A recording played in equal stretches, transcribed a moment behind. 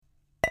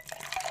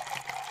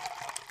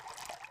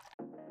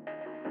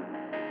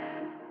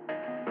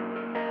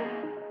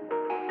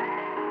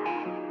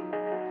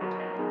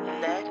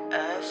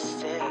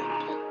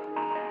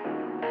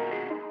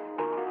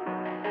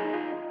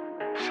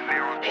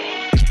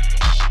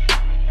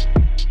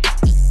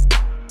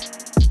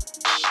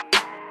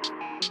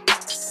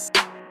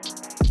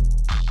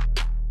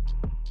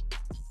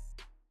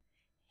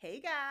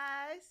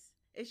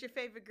it's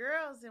your favorite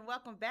girls, and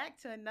welcome back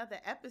to another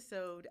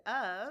episode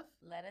of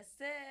Let Us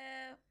Sip.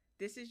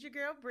 This is your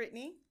girl,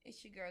 Brittany.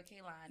 It's your girl,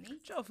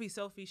 Kaylani. Trophy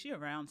Sophie, she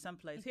around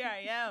someplace. Here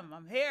I am.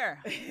 I'm here.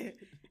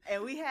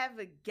 And we have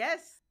a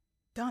guest.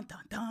 Dun,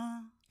 dun,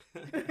 dun.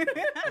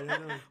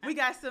 We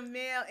got some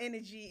male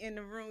energy in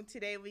the room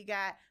today. We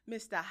got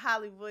Mr.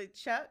 Hollywood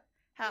Chuck.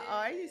 How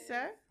are you,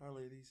 sir? Hi,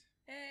 ladies.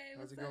 Hey, How's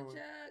what's it up, going?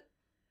 Chuck?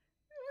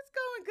 It's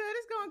going good.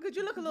 It's going good.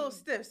 You look a little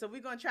stiff, so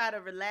we're going to try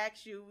to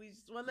relax you. We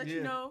just want to let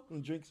you know.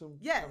 Want to drink some?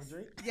 Yes. Have a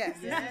drink? Yes.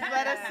 This is Yes.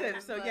 Let Us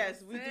Sip. So, Let yes,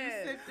 us we do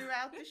sip. sip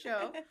throughout the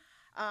show.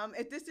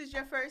 If this is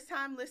your first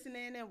time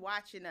listening and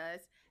watching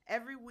us,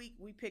 every week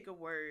we pick a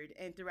word,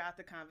 and throughout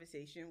the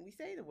conversation, we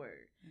say the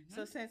word.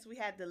 So since we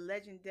had the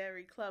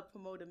legendary club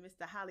promoter,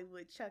 Mr.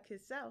 Hollywood Chuck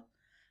himself,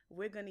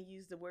 we're going to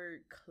use the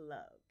word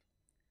club.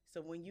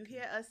 So when you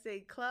hear us say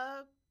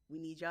club, we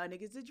need y'all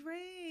niggas to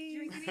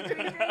drink.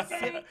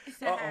 Drink.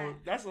 Uh-oh,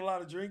 that's a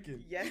lot of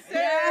drinking. Yes, sir.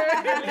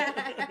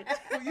 Yeah.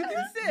 Well, you can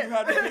You sip.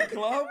 had to hit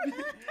club?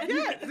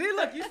 Yeah, see,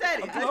 look, you said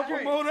A it. club Let's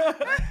drink. promoter?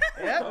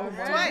 Yep, Oh,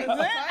 my twice. God.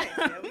 Twice.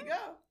 There we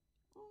go.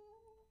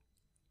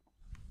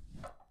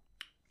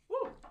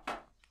 Woo.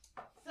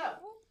 So,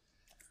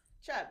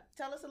 Chuck,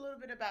 tell us a little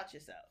bit about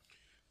yourself.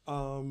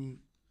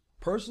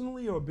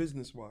 Personally or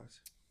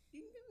business-wise?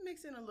 You can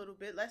mix in a little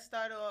bit. Let's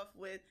start off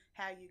with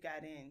how you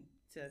got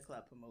into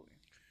club promoting.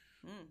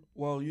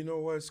 Well, you know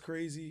what's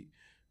crazy?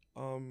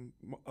 A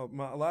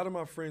lot of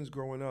my friends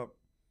growing up,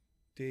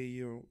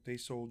 they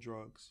sold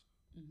drugs.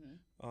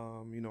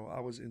 Mm-hmm. I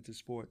was into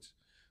sports.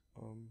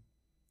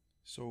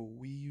 So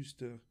we used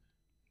to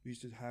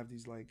have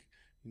these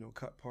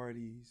cut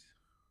parties.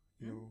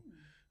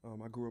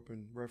 I grew up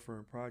in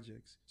Redfern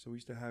projects, so we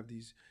used to have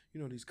these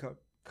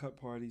cut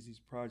parties, these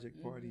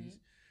project parties,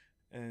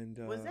 and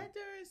Was that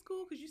during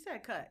school? Because you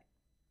said cut.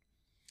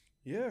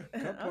 yeah,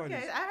 cut parties,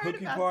 Okay, I heard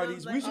hooky about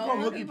parties. those, We used to like, call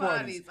them oh, hooky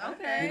parties.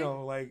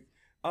 Okay.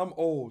 I'm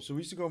old, so we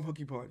used to call them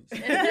hooky parties.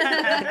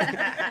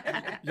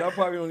 Y'all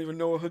probably don't even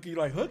know what hooky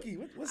hooky.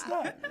 What's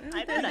that?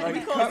 I know that. Like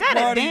We call cut that a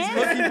parties,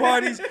 dance? hooky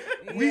parties.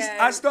 Yes.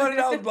 I started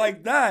out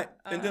like that,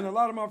 and then Uh-huh. a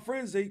lot of my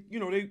friends, they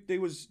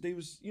was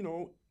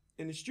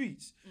in the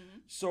streets.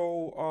 Mhm.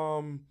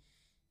 So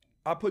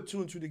I put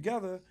two and two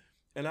together,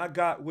 and I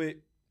got with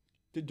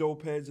the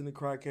dope heads and the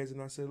crackheads, and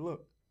I said,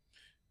 look,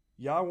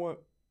 y'all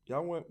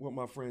want what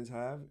my friends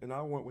have, and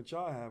I want what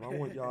y'all have. I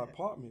want y'all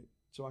apartment,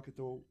 so I could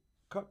throw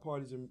cut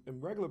parties and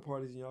regular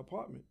parties in your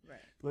apartment. Right.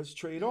 Let's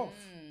trade off.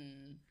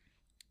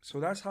 So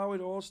that's how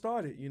it all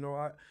started.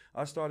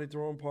 I started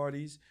throwing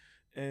parties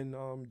in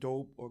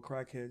dope or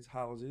crackheads'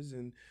 houses,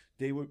 and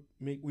we would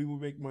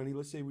make money.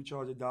 Let's say we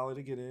charge $1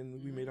 to get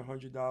in. We made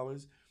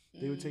 $100.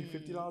 They would take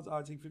 $50.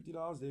 I'd take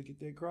 $50. They'd get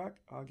their crack.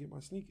 I'll get my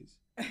sneakers.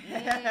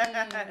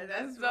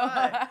 That's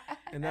fun.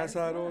 And that's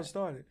how it all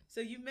started.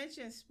 So you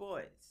mentioned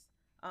sports.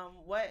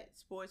 What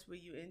sports were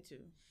you into?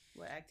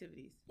 What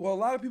activities? Well, a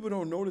lot of people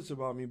don't know this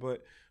about me,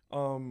 but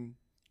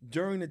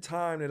during the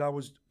time that I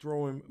was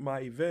throwing my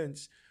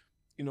events,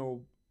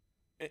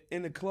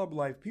 in the club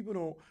life,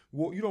 people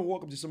you don't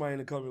walk up to somebody in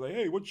the club and be like,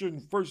 hey, what's your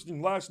first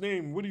and last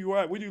name? Where do you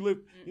at? Where do you live?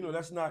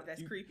 That's not.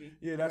 That's creepy.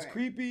 Yeah, that's Right.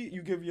 creepy.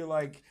 You give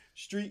your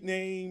street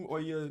name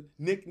or your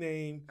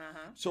nickname.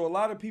 Uh-huh. So a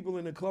lot of people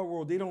in the club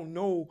world, they don't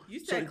know You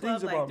certain said club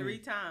things like about 3 me.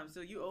 times,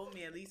 so you owe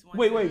me at least one.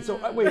 Wait. So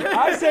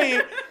I say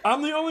it.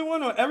 I'm the only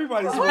one, or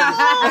everybody's supposed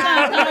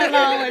Come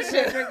on with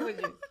shit. Drink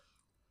with you.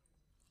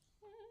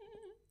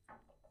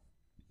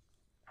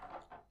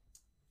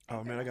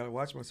 Oh man, I gotta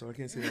watch myself. I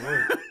can't say the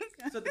word.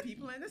 So the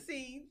people in the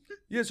scene.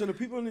 Yeah, so the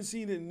people in the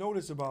scene didn't know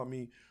this about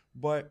me,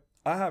 but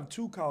I have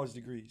 2 college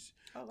degrees.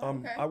 Oh, wow.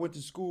 Okay. I went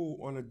to school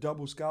on a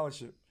double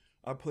scholarship.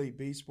 I played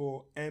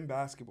baseball and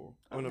basketball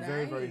on a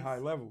very, very nice. high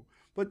level.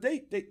 But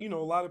they a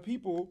lot of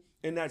people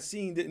in that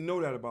scene didn't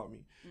know that about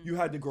me. You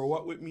had to grow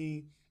up with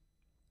me,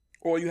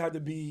 or you had to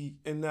be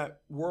in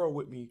that world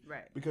with me.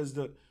 Right. Because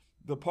the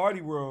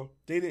party world,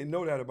 they didn't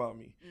know that about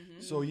me.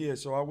 Mhm.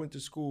 So I went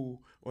to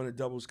school on a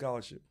double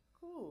scholarship.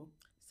 Cool.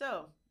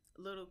 So,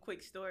 a little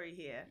quick story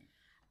here.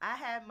 I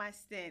had my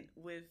stint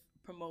with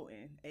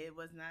promoting. It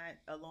was not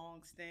a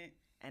long stint,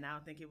 and I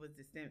don't think it was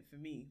the stint for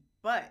me.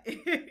 But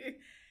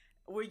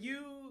were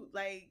you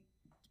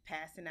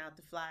passing out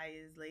the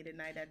flyers late at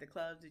night at the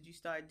clubs? Did you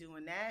start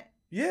doing that?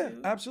 Yeah,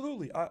 too?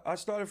 absolutely. I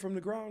started from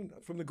the ground.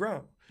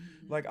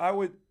 Mhm. Like I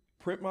would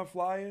print my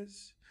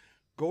flyers,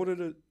 go to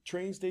the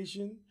train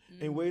station,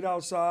 and wait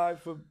outside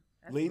for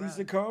That's ladies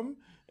to rough. come,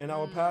 and I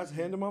would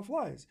hand them my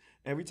flyers.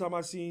 Every time I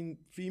seen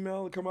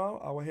female come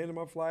out, I would hand them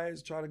my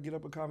flyers, try to get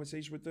up a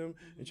conversation with them,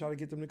 and try to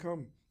get them to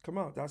come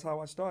out. That's how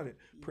I started,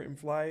 printing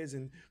flyers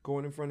and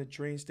going in front of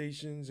train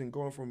stations and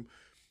going from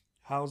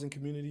housing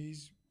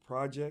communities,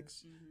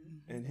 projects,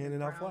 and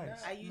handing out Ground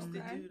flyers. up. I used to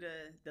Okay. do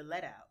the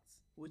let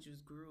outs, which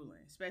was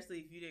grueling, especially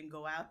if you didn't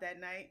go out that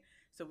night.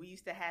 So we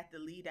used to have to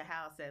leave the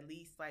house at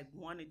least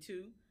 1 or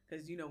 2,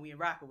 because we in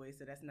Rockaway,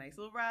 so that's a nice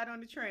little ride on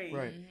the train.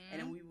 Right.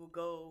 And then we would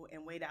go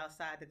and wait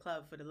outside the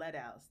club for the let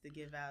outs to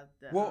give out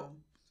the. Well,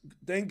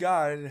 thank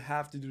God I didn't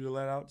have to do the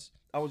let outs.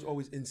 I was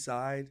always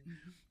inside.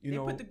 You They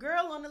know, put the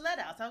girl on the let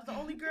outs. I was the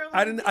only girl. On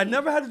I the didn't. I team.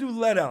 never had to do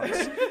let outs.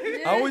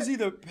 I always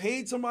either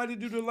paid somebody to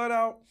do the let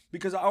out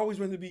because I always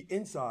wanted to be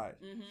inside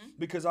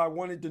because I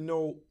wanted to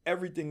know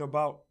everything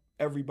about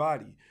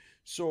everybody.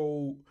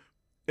 So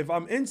if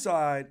I'm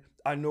inside,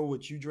 I know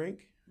what you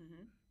drink.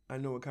 I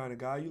know what kind of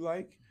guy you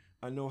like.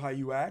 I know how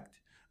you act.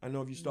 I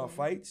know if you start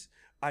fights.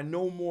 I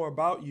know more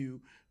about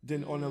you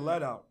than on the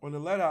let out. On the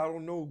let out, I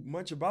don't know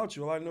much about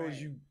you. All I know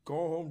is you go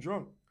home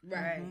drunk.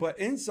 Right. But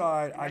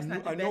inside, That's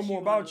not the I know best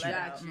more you on about the you.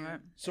 let out. Right.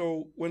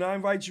 So when I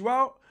invite you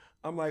out,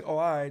 I'm like, oh,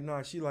 all right,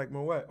 nah, she like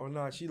Moet, or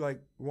nah, she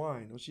like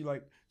wine, or she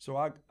like. So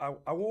I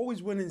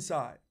always went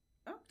inside.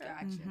 Okay.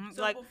 Gotcha.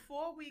 So Like-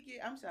 before we get,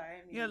 I'm sorry.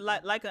 I mean, Yeah,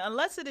 like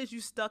unless it is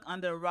you stuck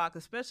under a rock,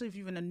 especially if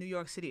you're in the New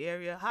York City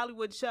area,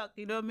 Hollywood Chuck,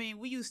 you know what I mean?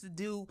 We used to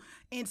do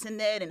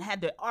internet and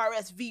had the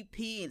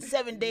RSVP and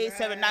 7 days,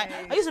 7 nights.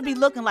 I used to be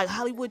looking like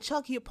Hollywood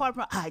Chuck, he a part of,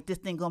 all right, this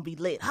thing gonna be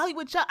lit.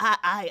 Hollywood Chuck,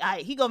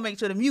 he gonna make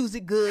sure the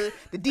music good,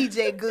 the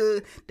DJ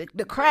good,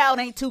 the crowd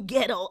ain't too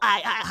ghetto.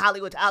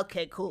 Hollywood,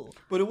 okay, cool.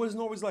 But it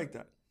wasn't always like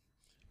that.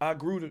 I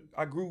grew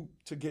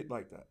to get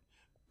like that.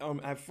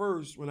 At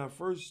first, when I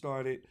first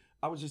started,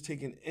 I was just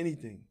taking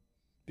anything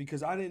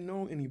because I didn't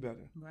know any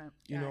better. Right.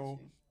 You know,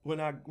 when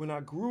I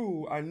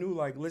grew, I knew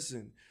like,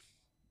 listen,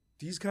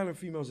 these kind of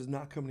females is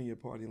not coming to your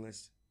party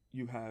unless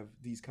you have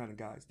these kind of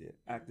guys there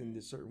acting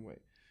this certain way.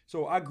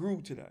 So I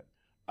grew to that.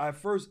 At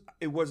first,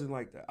 it wasn't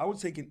like that. I was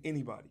taking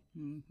anybody.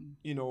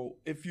 You know,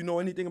 if you know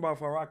anything about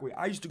Far Rockaway,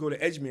 I used to go to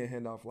Edgemere and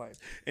hand out flyers,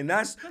 and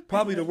that's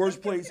probably the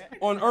worst place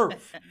on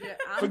earth.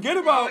 Forget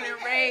about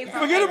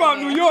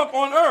New York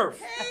on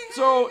earth.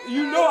 So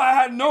you know, I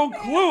had no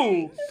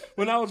clue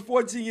when I was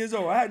 14 years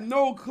old. I had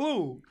no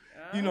clue.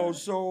 You know,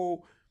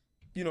 so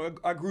you know,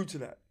 I grew to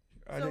that.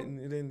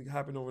 It didn't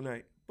happen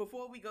overnight.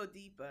 Before we go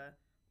deeper,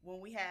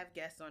 when we have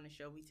guests on the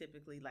show, we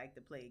typically like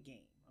to play a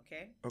game.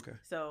 Okay. Okay,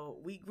 So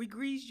we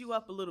greased you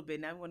up a little bit.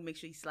 Now we want to make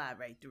sure you slide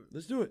right through.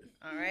 let's do it.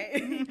 All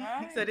right.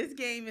 So this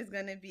game is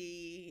gonna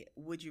be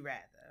Would You Rather.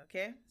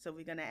 Okay. So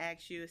we're gonna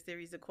ask you a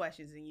series of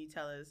questions, and you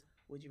tell us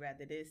would you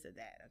rather this or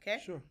that.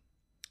 Okay. Sure.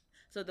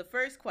 So the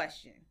first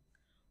question: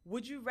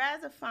 would you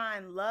rather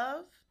find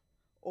love,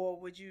 or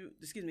would you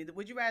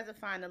rather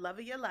find the love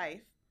of your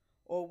life,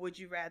 or would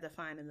you rather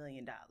find $1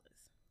 million?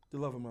 The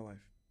love of my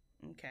life.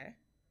 Okay.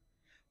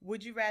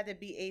 Would you rather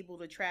be able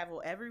to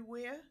travel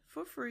everywhere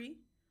for free,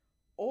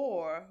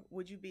 or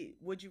would you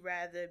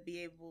rather be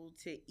able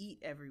to eat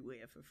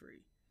everywhere for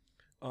free?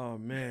 Oh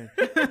man,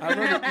 I'd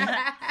rather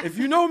eat. If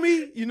you know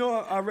me, you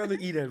know I'd rather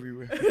eat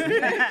everywhere.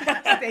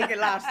 Steak and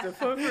lobster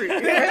for free.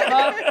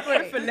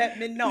 For let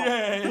me know.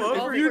 Yeah, For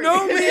if free. you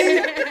know me,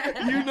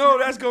 you know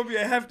that's gonna be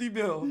a hefty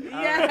bill.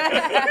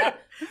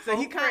 So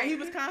he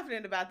was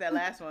confident about that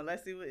last one.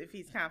 Let's see if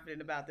he's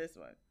confident about this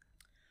one.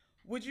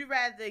 Would you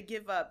rather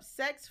give up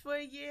sex for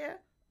a year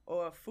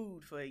or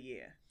food for a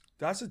year?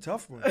 That's a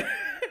tough one.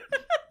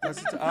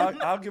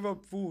 I'll give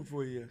up food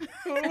for a year.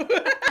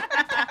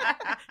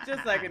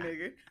 Just like a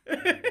nigga.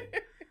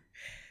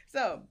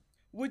 So,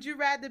 would you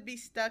rather be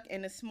stuck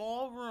in a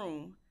small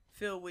room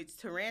filled with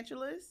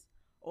tarantulas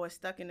or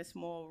stuck in a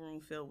small room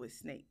filled with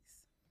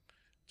snakes?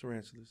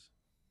 Tarantulas.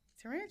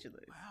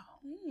 Tarantulas. Wow.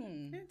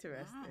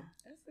 Interesting.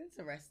 That's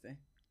interesting.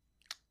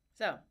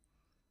 So,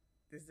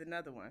 this is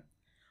another one.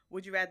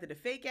 Would you rather the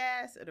fake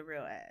ass or the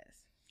real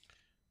ass?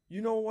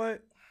 You know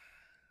what?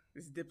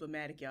 This is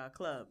diplomatic, y'all.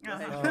 Club. Go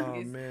ahead.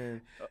 Oh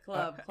man.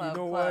 Club. You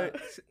know what?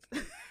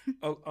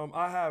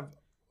 I have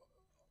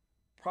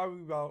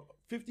probably about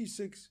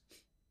 56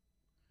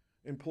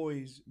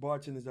 employees,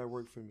 bartenders that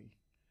work for me.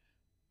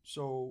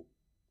 So,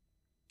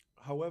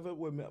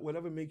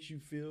 whatever makes you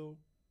feel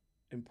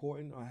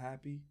important or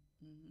happy,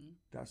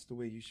 that's the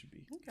way you should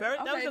be. That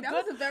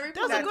was a very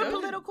that was a good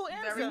political- political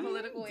answer. very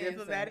political answer.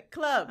 Diplomatic.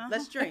 Club.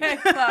 Let's drink.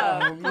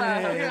 Club.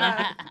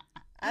 man.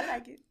 I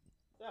like it.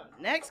 So,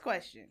 next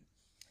question.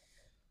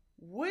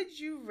 Would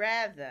you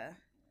rather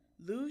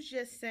lose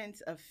your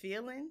sense of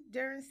feeling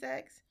during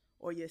sex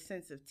or your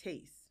sense of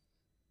taste?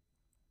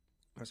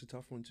 That's a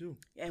tough one too.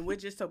 And we're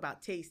just talking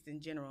about taste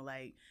in general.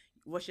 Like,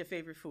 what's your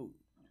favorite food?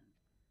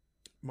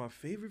 My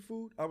favorite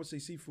food, I would say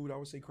seafood. I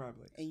would say crab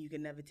legs. And you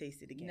can never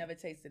taste it again. Never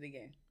taste it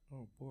again.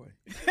 Oh boy,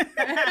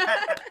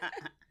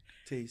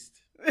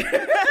 taste.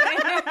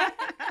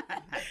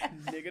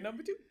 Nigga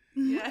number 2.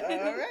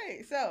 All right.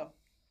 So,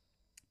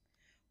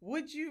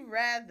 would you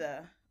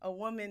rather a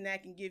woman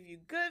that can give you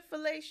good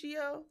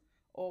fellatio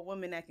or a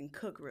woman that can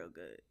cook real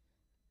good?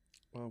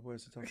 Oh boy,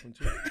 it's a tough one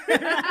too.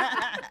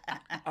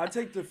 I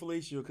take the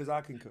fellatio because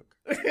I can cook.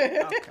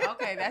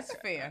 Okay, that's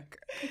fair.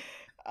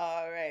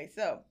 All right.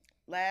 So,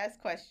 last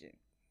question.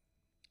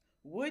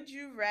 Would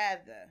you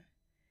rather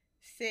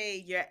say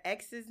your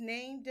ex's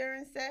name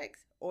during sex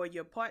or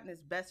your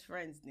partner's best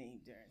friend's name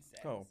during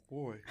sex? Oh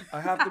boy,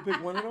 I have to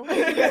pick one of those.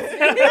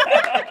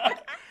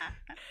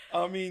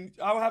 I mean,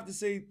 I would have to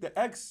say the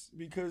ex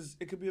because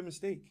it could be a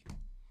mistake.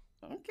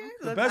 Okay.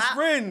 The Look, best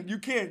friend, you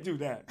can't do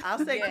that. I'll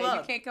say Yeah,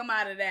 club. you can't come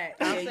out of that.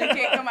 Yeah, you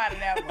can't come out of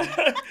that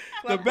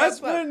one. The best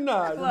friend,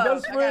 nah. The Club.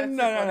 best I friend,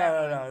 gotta sip on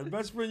that nah. The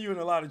best friend, you in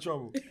a lot of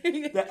trouble.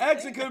 The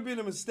ex, it could have been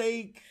a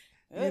mistake,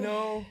 you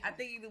know. I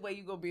think either way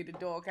you gonna be at the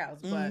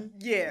doghouse, but Mhm.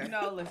 Yeah. you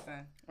know,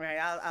 listen. Right.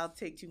 I'll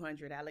take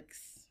 200,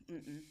 Alex.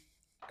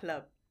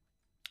 Club.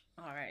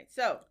 All right.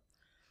 So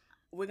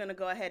we're gonna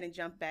go ahead and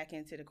jump back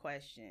into the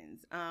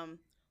questions.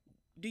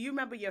 Do you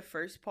remember your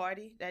first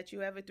party that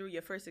you ever threw?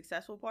 Your first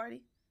successful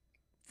party?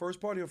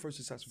 First party or first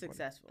successful party?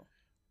 Successful.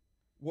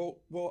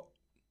 Well,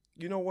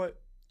 you know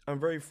what? I'm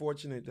very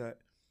fortunate that,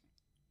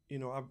 you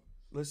know,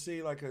 let's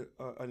say like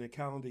in a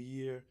calendar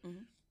year,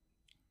 Mhm.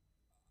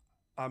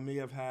 I may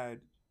have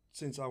had,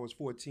 since I was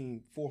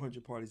 14,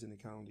 400 parties in a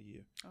calendar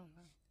year. Oh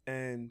wow.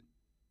 And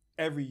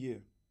every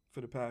year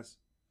for the past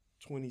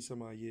 20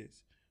 some odd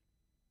years,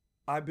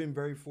 I've been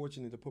very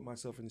fortunate to put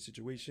myself in a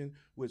situation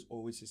where it's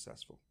always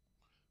successful.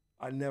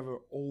 I never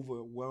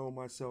overwhelm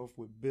myself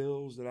with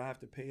bills that I have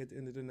to pay at the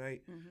end of the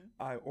night. Mm-hmm.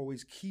 I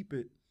always keep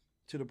it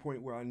to the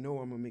point where I know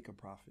I'm gonna make a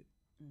profit.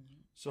 Mm-hmm.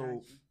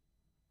 So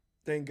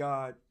thank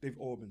God they've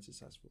all been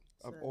successful.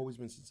 I've So- always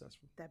been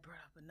successful. That brought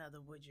up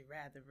another would you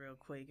rather real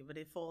quick, but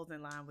it falls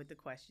in line with the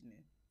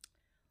questioning.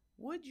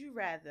 Would you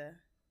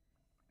rather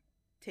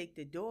take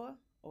the door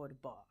or the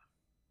bar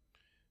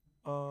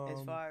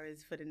as far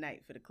as for the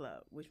night, for the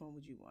club? Which one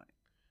would you want?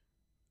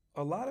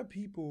 A lot of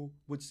people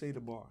would say the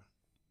bar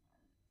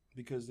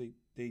because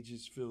they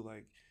just feel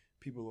like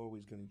people are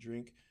always going to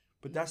drink.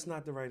 But that's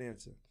not the right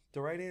answer.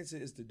 The right answer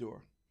is the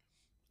door.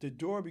 The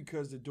door,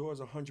 because the door is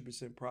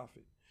 100%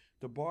 profit.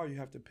 The bar, you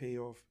have to pay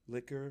off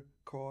liquor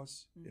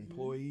costs,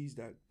 employees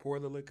that pour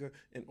the liquor,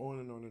 and on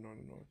and on and on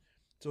and on.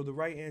 So the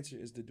right answer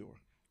is the door.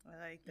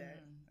 I like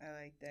that. I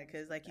like that.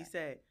 Because like you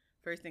said,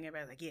 first thing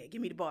everybody's like, yeah,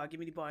 give me the bar.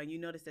 And you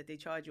notice that they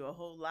charge you a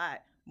whole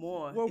lot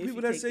more. Well, if people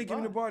you that take say give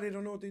me the bar, they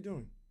don't know what they're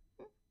doing.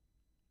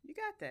 You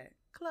got that.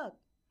 Club.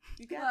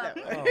 You got that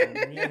Oh, one.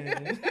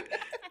 man.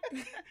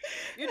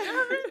 You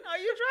driving? Are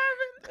you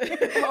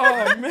driving?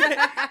 Oh, man.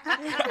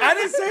 I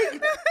didn't say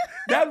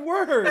that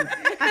word.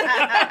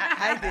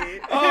 I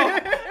did.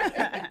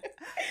 Oh.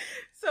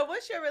 So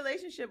what's your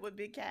relationship with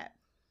Big Cap?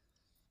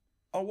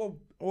 Oh,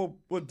 well,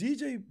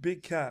 DJ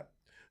Big Cap,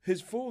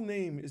 his full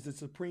name is the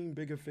Supreme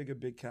Bigger Figure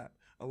Big Cap.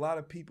 A lot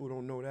of people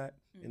don't know that,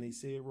 and they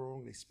say it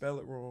wrong, they spell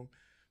it wrong,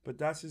 but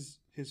that's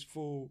his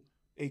full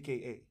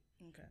AKA.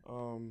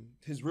 Okay.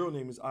 His real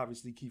name is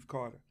obviously Keith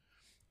Carter.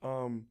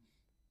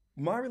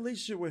 My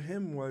relationship with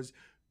him was,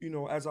 you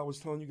know, as I was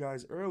telling you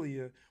guys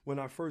earlier, when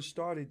I first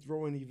started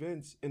throwing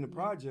events in the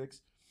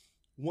projects,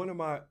 one of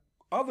my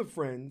other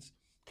friends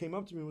came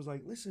up to me and was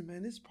like, listen,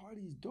 man, this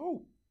party is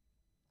dope.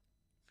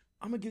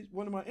 I'm going to get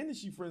one of my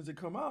industry friends to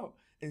come out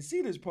and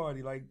see this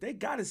party. Like, they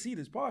got to see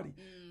this party.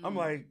 I'm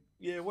like,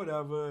 yeah,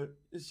 whatever.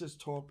 It's just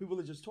talk. People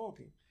are just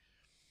talking.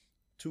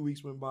 2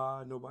 weeks went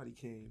by. Nobody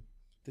came.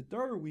 The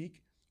third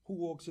week, who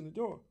walks in the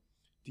door?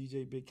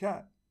 DJ Big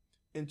Cat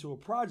into a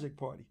project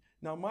party.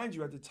 Now, mind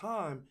you, at the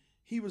time,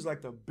 he was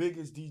like the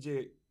biggest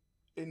DJ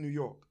in New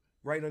York,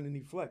 right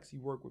underneath Flex. He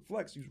worked with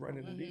Flex. He was right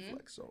underneath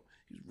Flex. So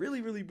he was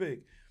really, really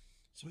big.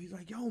 So he's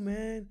like, yo,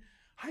 man,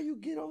 how you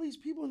get all these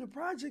people in the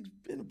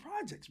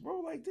projects, bro?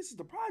 Like, this is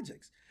the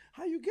projects.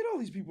 How you get all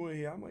these people in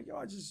here? I'm like, yo,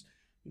 I just,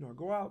 you know, I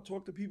go out,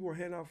 talk to people,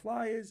 hand out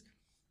flyers,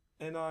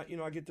 and, you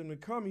know, I get them to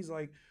come. He's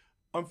like,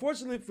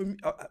 unfortunately for me,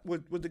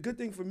 what the good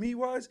thing for me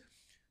was,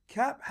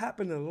 Cap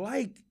happened to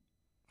like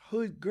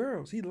hood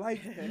girls. He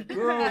liked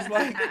girls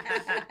like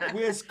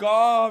wear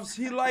scarves.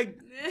 He liked,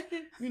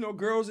 you know,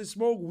 girls that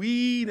smoke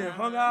weed and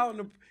hung out.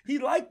 He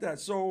liked that.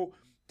 So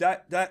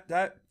that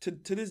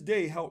to this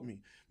day helped me,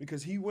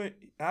 because he went,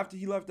 after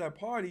he left that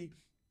party,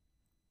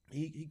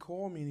 he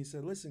called me and he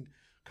said, listen,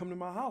 come to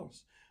my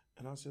house.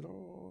 And I said,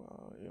 oh,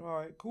 all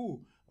right,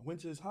 cool. I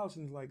went to his house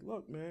and he's like,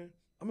 look, man,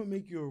 I'm gonna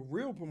make you a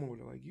real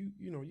promoter. Like,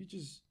 you know, you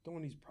just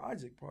throwing these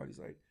project parties.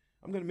 Like,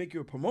 I'm gonna make you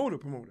a promoter.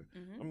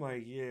 I'm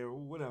like, yeah,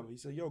 whatever. He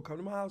said, yo, come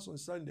to my house on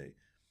Sunday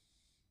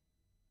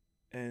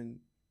and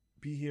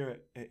be here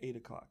at 8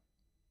 o'clock.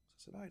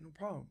 So I said, all right, no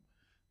problem.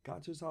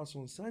 Got to his house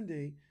on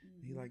Sunday.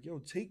 He's like, yo,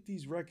 take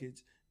these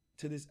records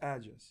to this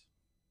address.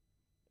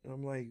 And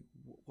I'm like,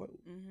 what?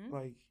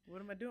 Like,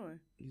 what am I doing?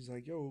 He's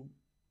like, yo,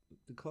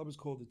 the club is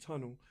called The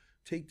Tunnel.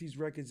 Take these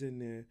records in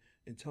there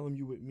and tell them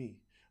you with me.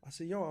 I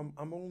said, yo,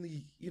 I'm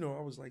only, you know,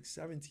 I was like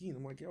 17.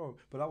 I'm like, yo,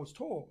 but I was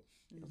tall.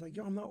 I was like,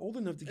 yo, I'm not old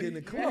enough to get in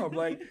the club.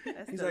 Like,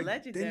 he's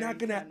like, they're not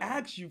going to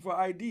ask you for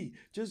ID.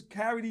 Just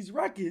carry these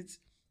records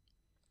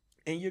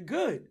and you're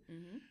good.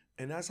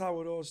 And that's how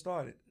it all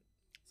started.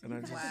 And I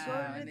just,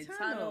 in the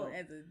tunnel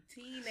as a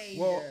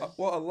teenager.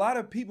 Well, a lot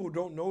of people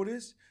don't know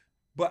this,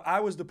 but I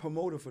was the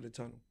promoter for the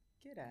tunnel.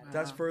 Get out of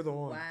That's further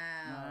on.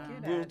 Wow.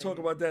 We'll talk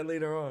about that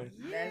later on.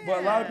 Yeah. But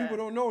a lot of people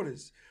don't know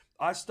this.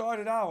 I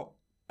started out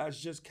as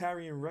just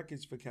carrying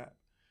records for Cap.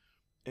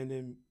 And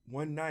then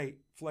one night,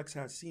 Flex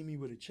had seen me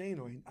with a chain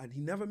on. He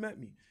never met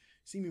me.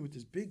 See me with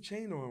this big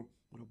chain on.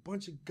 with a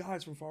bunch of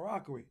guys from Far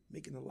Rockaway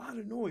making a lot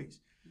of noise.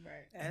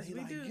 Right. As and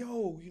we like, do.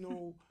 yo, you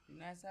know,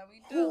 And that's how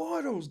we do. who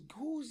are those?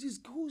 Who's this?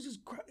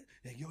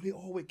 Like, yo, they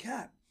all with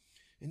Cap.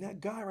 And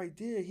that guy right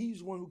there, he's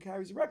the one who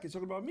carries the record,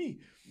 talking about me.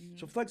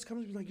 So Flex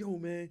comes and be like, yo,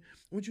 man,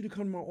 I want you to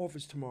come to my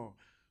office tomorrow.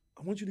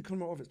 I want you to come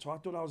to my office. So I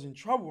thought I was in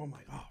trouble. I'm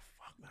like, oh,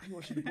 fuck, man, I know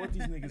I should have brought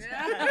these niggas.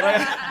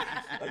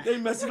 like, they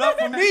messing up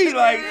for me.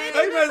 Like,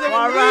 they messing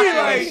up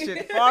for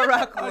me. Far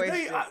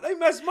Rockaway shit. They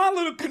messed my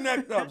little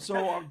connect up. So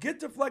I get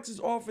to Flex's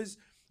office.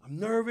 I'm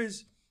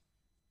nervous.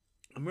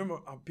 I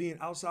remember being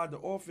outside the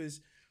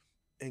office,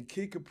 and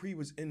Kid Capri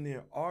was in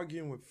there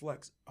arguing with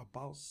Flex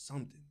about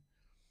something.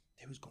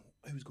 They was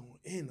going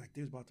in, like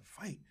they was about to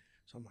fight.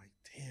 So I'm like,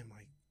 damn,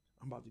 like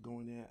I'm about to go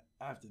in there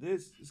after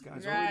this. This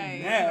guy's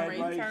already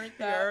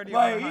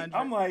mad.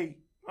 I'm like,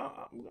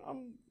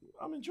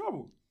 I'm in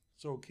trouble.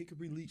 So Kid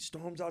Capri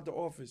storms out the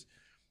office,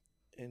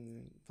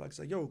 and Flex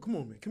like, yo, come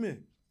on, man, come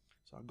in.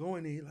 So I go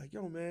in there, like,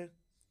 yo, man,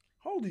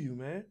 how old are you,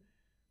 man?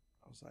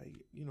 I was like,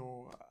 you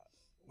know,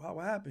 wow,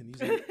 what happened?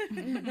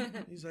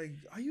 He's like,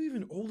 are you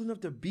even old enough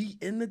to be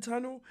in the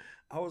tunnel?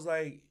 I was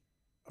like,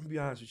 I'm gonna be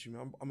honest with you,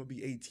 man. I'm gonna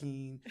be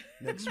 18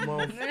 next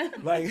month.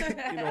 Like,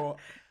 you know,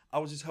 I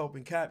was just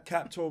helping Cap.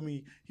 Cap told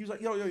me, he was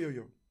like, yo,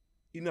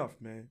 enough,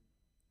 man.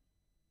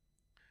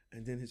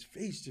 And then his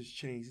face just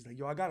changed. He's like,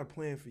 yo, I got a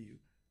plan for you.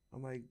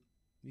 I'm like,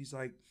 he's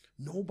like,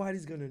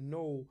 nobody's gonna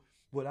know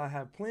what I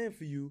have planned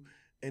for you,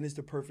 and it's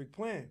the perfect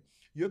plan.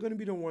 You're gonna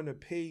be the one to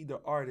pay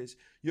the artist.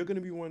 You're gonna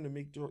be one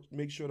to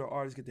make sure the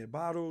artists get their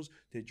bottles,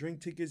 their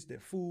drink tickets, their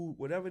food,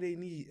 whatever they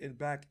need, and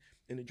back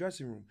in the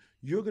dressing room.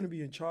 You're gonna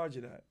be in charge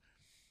of that.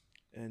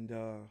 And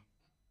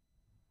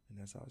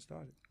that's how it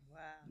started. Wow.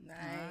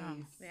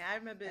 Nice. Man, I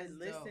remember That's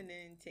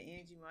listening to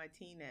Angie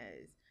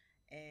Martinez,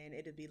 and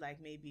it'd be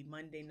like maybe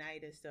Monday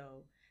night or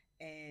so,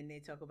 and they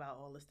talk about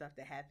all the stuff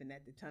that happened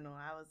at the tunnel.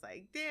 I was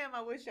like, damn,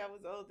 I wish I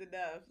was old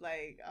enough.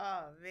 Like,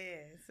 oh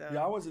man. So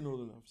yeah, I wasn't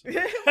old enough. So.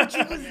 But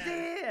you was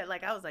there.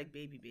 Like, I was like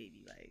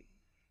baby. Like,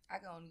 I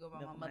can only go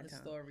by my mother's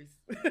stories.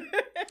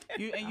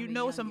 You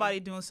know somebody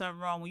doing something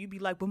wrong when you be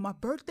like, but my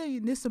birthday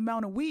in this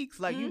amount of weeks.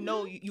 Like, you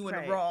know you in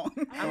the wrong.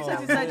 I'm such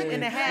and such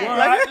in the hat.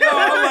 Well,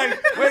 I'm like,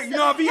 wait, you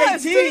know, I'll be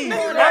 18.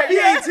 I'll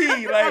be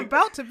 18. Like, I'm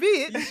about to be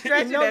it. You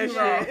stretching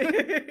that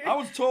shit. I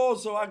was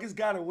told, so I just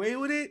got away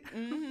with it.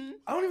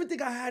 I don't even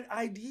think I had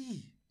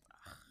ID.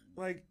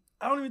 Like,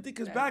 I don't even think,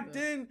 because back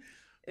then,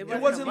 it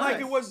wasn't like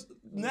it was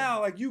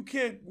now. Like, you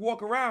can't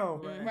walk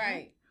around.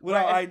 Right.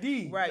 Without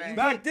ID. Right.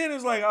 Back then, it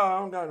was like, oh, I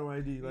don't got no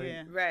ID. Like,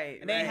 Yeah. Right.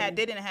 And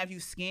they didn't have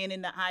you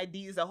scanning the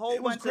IDs, a whole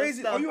it was bunch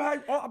crazy. of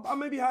stuff. I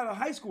maybe had a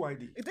high school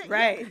ID.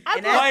 Right.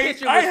 And I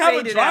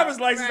have a driver's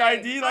license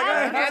ID.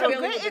 Like,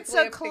 it's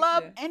a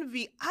club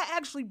envy. I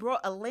actually brought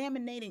a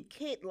laminating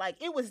kit.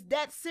 Like, it was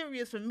that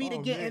serious for me to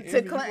get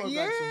into club.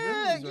 Yeah.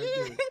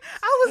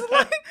 I was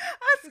like,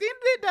 I scanned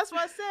it. That's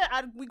what I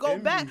said. We go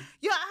back.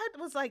 Yeah, I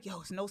was like,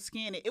 yo, it's no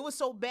scanning. It was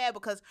so bad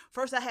because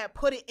first I had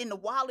put it in the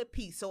wallet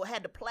piece, so it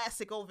had the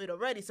plastic over it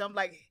already. So I'm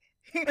like,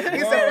 get some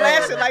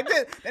flashing like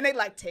this. Then they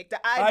like take the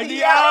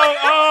ID out.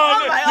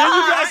 Oh, like, then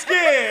you got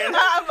scared.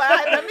 I'm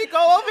like, let me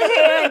go over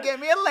here and get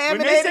me a laminated.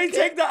 When they say kit.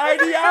 take the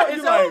ID out,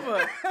 you're like,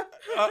 over.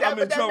 I'm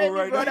in trouble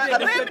right now. A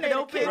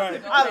laminated kit.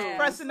 Right. I was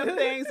pressing them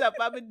things up.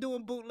 I've been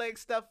doing bootleg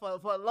stuff for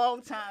a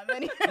long time.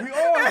 We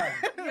all have.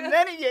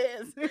 Many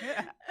years.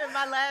 And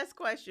my last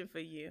question for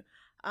you,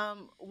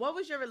 what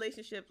was your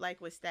relationship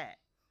like with Stat?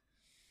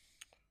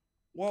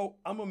 Well,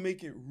 I'm going to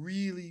make it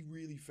really,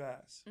 really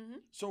fast. Mm-hmm.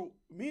 So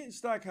me and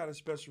Stack had a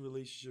special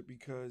relationship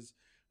because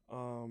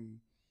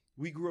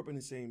we grew up in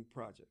the same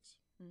projects.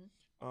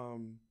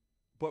 Mm-hmm.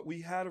 But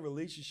we had a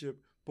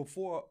relationship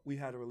before we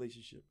had a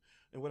relationship.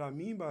 And what I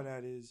mean by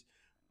that is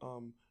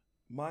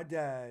my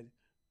dad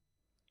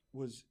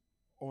was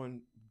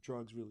on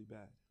drugs really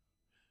bad.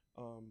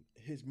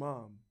 His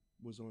mom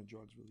was on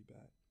drugs really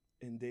bad.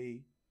 And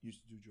they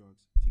used to do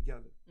drugs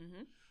together.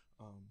 Mm-hmm.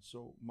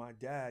 So my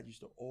dad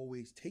used to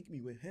always take me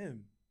with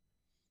him,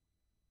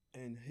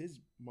 and his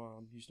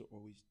mom used to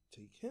always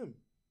take him.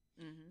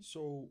 Mm-hmm.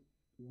 So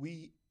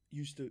we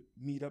used to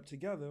meet up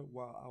together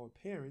while our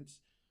parents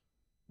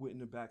went in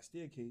the back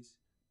staircase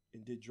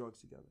and did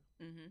drugs together.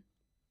 Mm-hmm.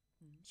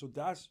 Mm-hmm. So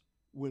that's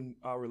when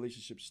our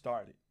relationship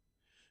started.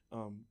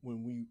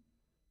 When we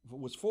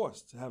was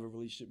forced to have a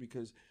relationship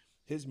because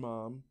his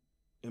mom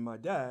and my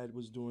dad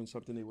was doing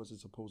something they wasn't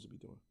supposed to be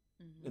doing.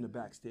 Mm-hmm. In the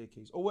back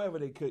staircase or wherever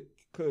they could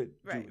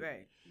right, do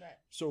it. right.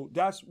 So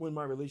that's when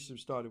my relationship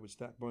started with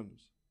Stack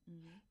Bundles.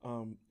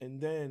 Mm-hmm.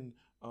 And then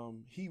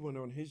he went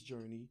on his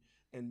journey,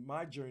 and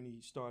my journey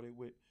started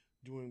with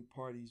doing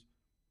parties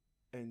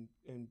and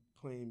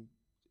playing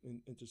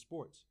into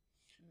sports.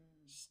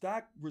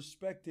 Stack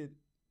respected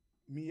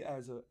me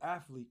as an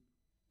athlete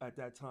at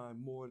that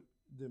time more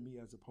than me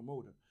as a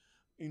promoter.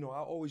 You know, I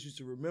always used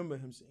to remember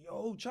him saying,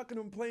 yo, Chuck and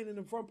them playing in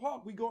the front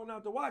park, we going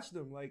out to watch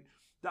them. Like,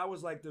 that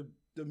was like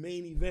the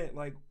main event,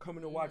 like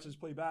coming to watch us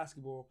play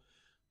basketball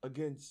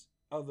against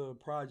other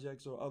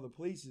projects or other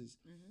places,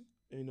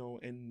 you know,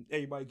 and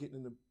everybody getting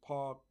in the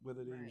park,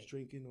 whether they was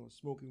drinking or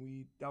smoking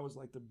weed. That was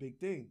like the big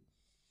thing.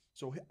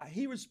 So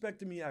he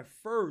respected me at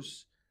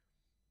first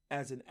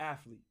as an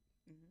athlete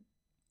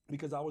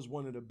because I was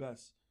one of the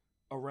best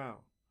around,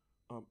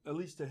 at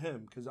least to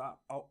him, because I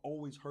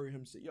always heard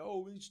him say, yo,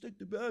 we stick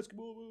to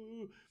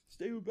basketball,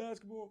 stay with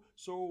basketball.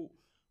 So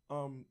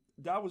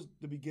that was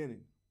the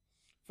beginning.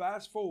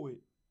 Fast forward,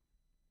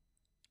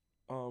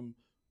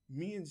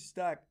 me and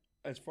Stack,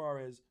 as far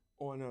as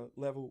on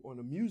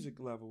a music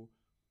level,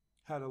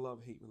 had a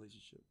love-hate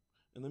relationship.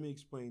 And let me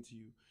explain to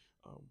you.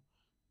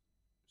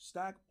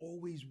 Stack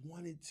always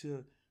wanted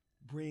to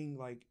bring,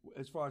 like,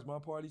 as far as my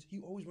parties, he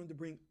always wanted to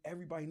bring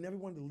everybody. He never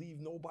wanted to leave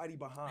nobody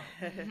behind.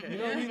 You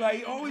know what I mean? Like,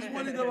 he always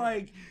wanted to,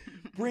 like,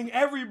 bring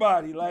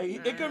everybody.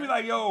 Like, it could be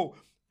like, yo,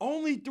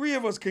 only 3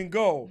 of us can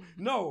go.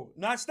 No,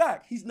 not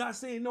Stack. He's not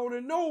saying no to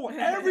no one.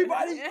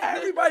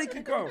 Everybody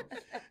can come.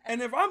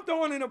 And if I'm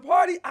throwing in a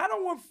party, I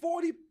don't want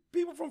 40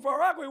 people from Far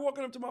Rockaway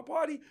walking up to my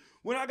party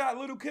when I got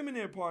Little Kim in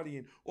there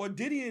partying, or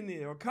Diddy in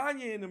there, or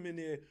Kanye and them in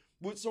there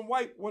with some of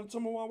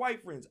my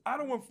white friends. I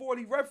don't want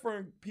 40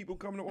 Redfern people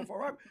coming up on Far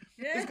Rockaway.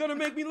 It's gonna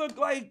make me look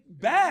like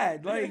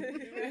bad. Like,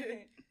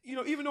 you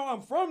know, even though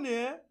I'm from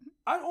there,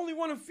 I only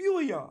want a few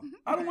of y'all.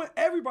 I don't want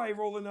everybody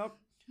rolling up.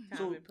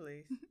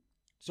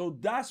 So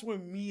that's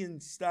when me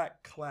and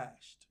Stack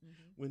clashed.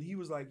 When he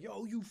was like,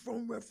 yo, you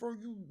from Redfern,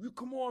 you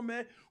come on,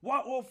 man. Why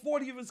all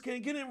 40 of us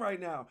can't get in right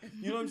now?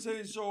 You know what I'm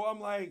saying? So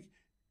I'm like,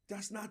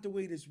 that's not the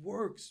way this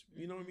works.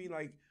 You know what I mean?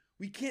 Like,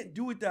 we can't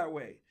do it that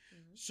way.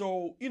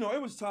 So, you know,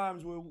 it was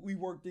times where we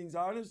worked things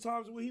out. And it was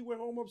times where he went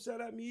home upset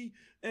at me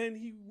and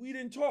we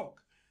didn't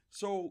talk.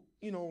 So,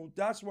 you know,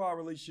 that's where our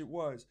relationship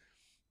was.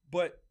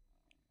 But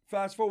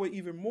fast forward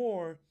even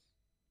more,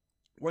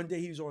 one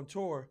day he was on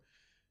tour,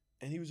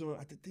 and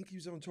I think he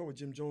was on tour with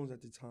Jim Jones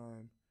at the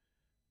time.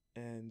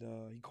 And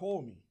he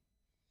called me.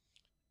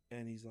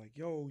 And he's like,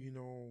 yo, you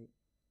know,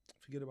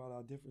 forget about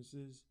our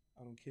differences.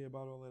 I don't care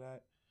about all of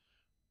that.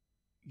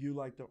 You're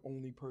like the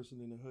only person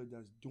in the hood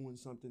that's doing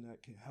something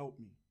that can help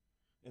me.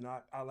 And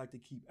I like to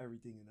keep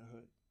everything in the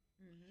hood.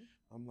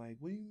 I'm like,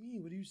 what do you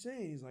mean? What are you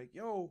saying? He's like,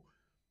 yo,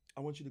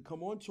 I want you to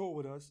come on tour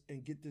with us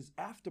and get this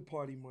after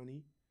party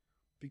money,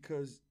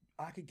 because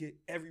I could get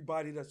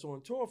everybody that's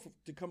on tour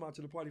to come out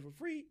to the party for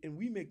free, and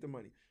we make the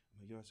money.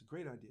 I'm like, yo, that's a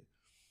great idea.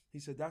 He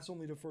said, that's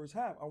only the first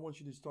half. I want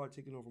you to start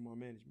taking over my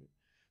management.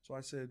 So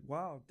I said,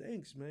 wow,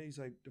 thanks, man. He's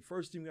like, the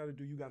first thing you got to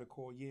do, you got to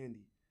call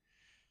Yandy.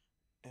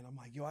 And I'm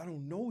like, yo, I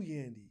don't know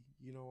Yandy.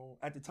 You know,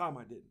 at the time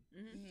I didn't.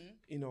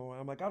 You know,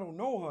 I'm like, I don't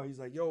know her. He's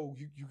like, yo,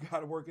 you got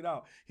to work it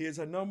out. Here's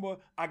her number.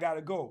 I got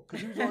to go.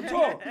 Because he was on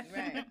tour.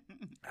 Right.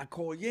 I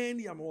call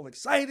Yandy. I'm all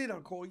excited. I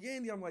call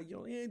Yandy. I'm like,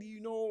 yo, Yandy,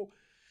 you know,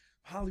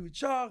 Hollywood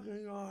Chuck,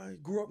 you know, I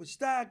grew up with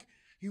Stack.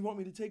 He want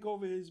me to take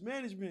over his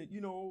management,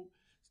 you know,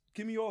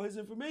 give me all his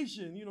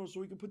information, you know,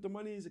 so he can put the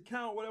money in his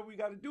account, whatever we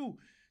got to do.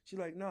 She's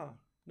like, nah,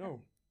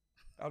 no,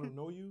 I don't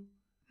know you.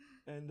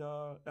 And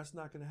that's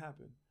not going to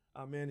happen.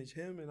 I manage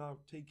him and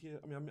I'll take care.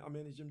 I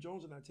manage Jim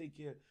Jones and I take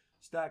care of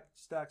Stack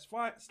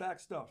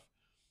stuff.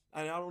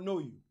 And I don't know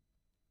you.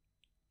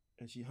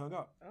 And she hung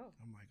up. Oh.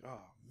 I'm like,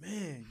 oh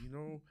man, you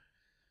know,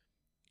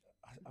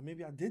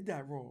 maybe I did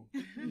that wrong.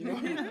 You know,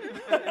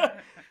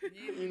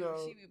 you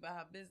know, she be about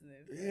her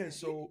business. Yeah.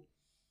 So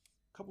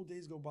a couple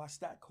days go by,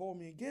 Stack called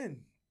me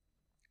again.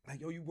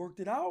 Like, yo, you worked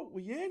it out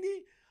with Yandy?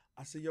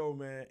 I said, yo,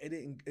 man, it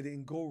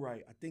didn't go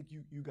right. I think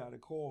you got to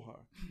call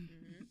her.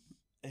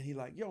 And he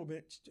like, yo,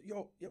 man,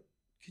 yo,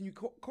 can you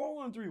call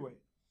on three-way?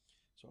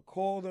 So I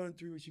called on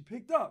three-way. She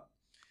picked up.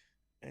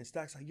 And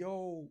Stack's like,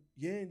 yo,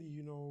 Yandy,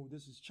 you know,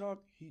 this is Chuck.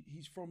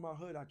 He's from my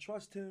hood. I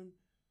trust him.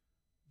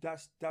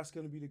 That's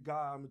going to be the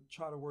guy. I'm going to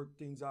try to work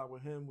things out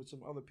with him, with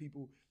some other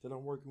people that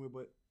I'm working with.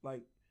 But,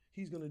 like,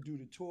 he's going to do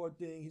the tour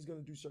thing. He's going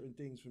to do certain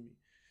things for me.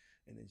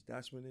 And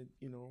that's when it,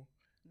 you know.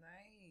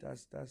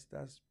 Nice.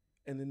 That's.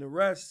 And then the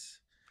rest,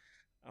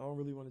 I don't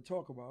really want to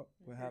talk about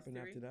what happened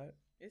after that.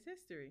 It's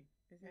history.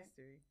 It's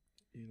history.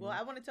 You know? Well,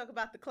 I want to talk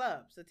about the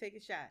club, so take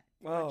a shot.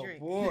 Oh, drink.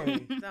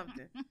 Boy.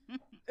 Something.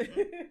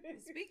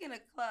 Speaking of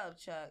club,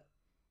 Chuck,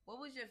 what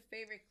was your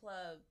favorite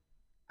club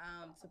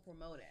to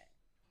promote at?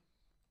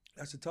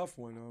 That's a tough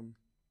one.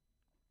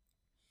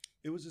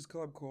 It was this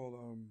club called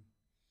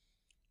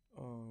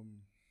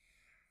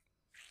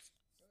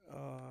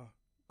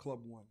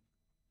Club One.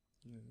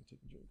 Yeah, take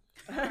a drink.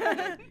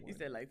 You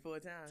said like 4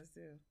 times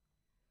too.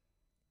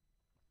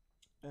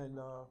 And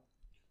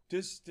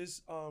this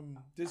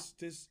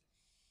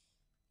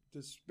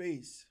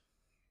space,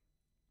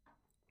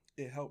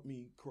 it helped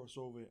me cross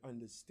over and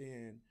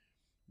understand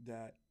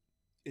that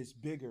it's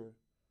bigger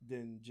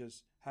than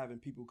just having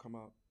people come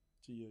out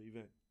to your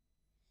event.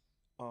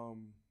 I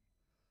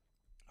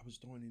was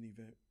doing an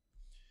event,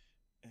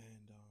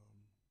 and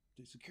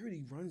the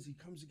security runs to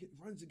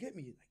get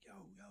me. Like,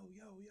 yo.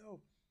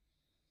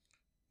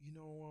 You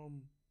know,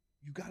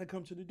 you gotta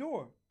come to the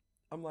door.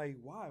 I'm like,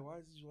 why? Why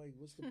is this like,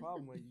 what's the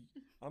problem? Like,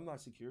 I'm not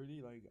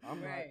security. Like,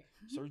 I'm not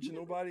searching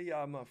nobody.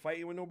 I'm not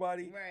fighting with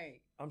nobody. Right.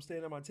 I'm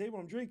staying at my table.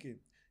 I'm drinking.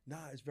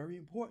 Nah, it's very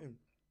important.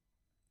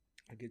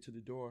 I get to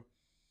the door,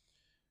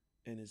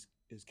 and it's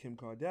Kim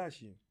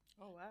Kardashian.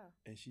 Oh, wow.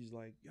 And she's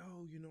like,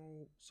 yo, you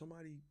know,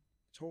 somebody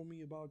told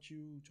me about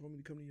you, told me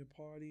to come to your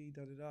party,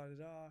 da da da da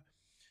da.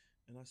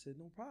 And I said,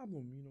 no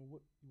problem. You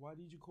know, why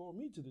did you call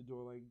me to the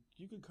door? Like,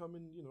 you could come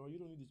in, you know, you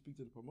don't need to speak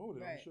to the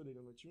promoter. Right. I'm sure they're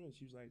going to let you in.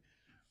 She was like,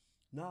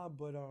 nah,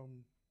 but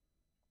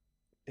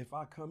if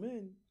I come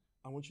in,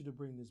 I want you to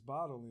bring this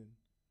bottle in.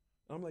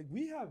 And I'm like,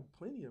 we have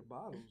plenty of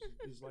bottles.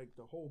 It's like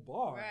the whole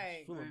bar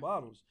is full of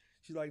bottles.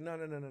 She's like, no.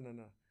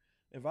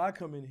 If I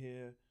come in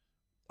here,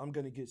 I'm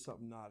going to get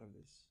something out of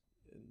this.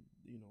 And,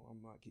 you know,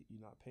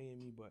 you're not paying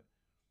me, but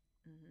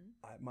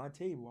at my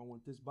table, I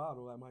want this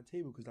bottle at my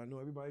table because I know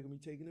everybody going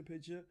to be taking a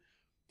picture.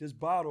 This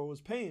bottle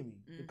is paying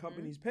me. The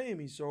company's paying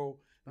me. So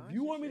if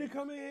you want me to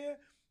come in here,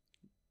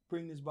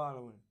 bring this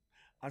bottle in.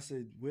 I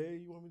said, where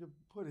you want me to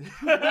put it?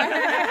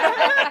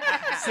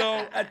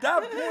 So at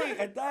that point,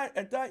 at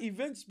that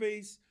event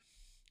space,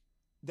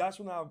 that's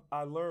when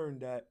I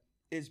learned that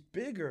it's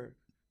bigger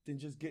than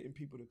just getting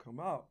people to come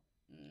out.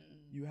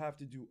 You have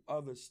to do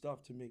other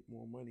stuff to make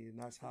more money, and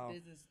that's how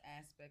business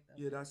aspect of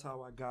it. Yeah, that's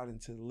how I got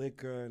into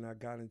liquor, and I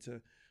got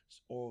into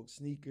all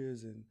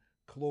sneakers and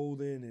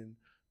clothing,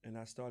 and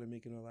I started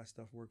making all that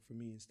stuff work for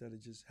me instead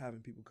of just having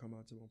people come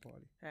out to my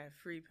party. That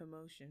free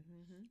promotion.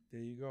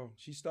 There you go.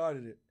 She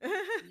started it.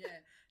 Yeah.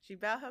 She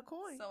bought her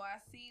coin. So I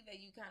see that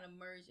you kind of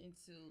merge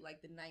into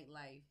like the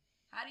nightlife.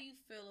 How do you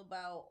feel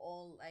about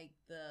all like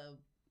the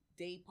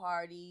day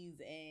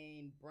parties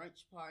and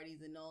brunch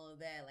parties and all of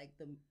that? Like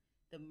the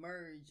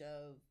merge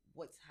of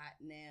what's hot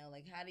now.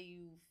 Like, how do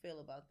you feel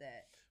about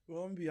that? Well,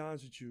 I'm going to be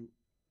honest with you.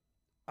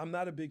 I'm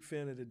not a big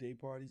fan of the day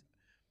parties.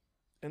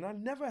 And I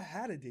never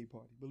had a day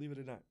party, believe it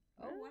or not.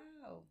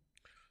 Oh,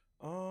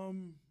 wow.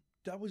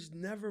 That was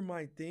never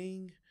my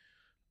thing.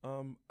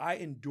 I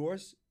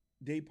endorse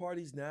day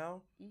parties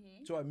now.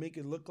 So I make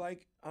it look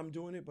like I'm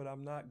doing it, but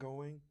I'm not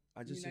going.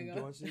 I just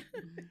endorse it.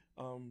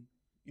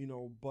 You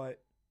know, but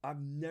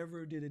I've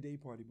never did a day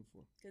party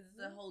before. Because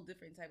it's a whole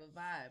different type of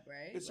vibe,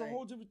 right? It's a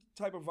whole different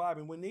type of vibe.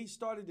 And when they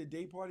started the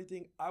day party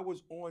thing, I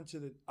was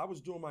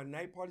doing my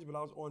night parties, but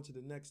I was on to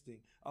the next thing.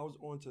 I was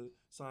on to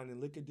signing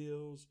liquor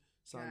deals,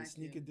 signing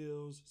sneaker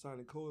deals,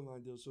 signing clothing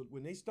line deals. So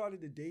when they started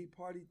the day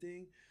party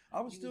thing,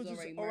 I was still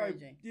just all right.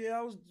 Yeah,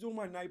 I was doing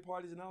my night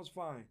parties and I was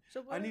fine.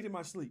 So I needed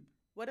my sleep.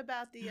 What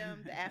about the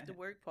after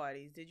work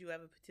parties? Did you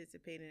ever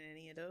participate in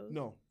any of those?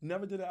 No,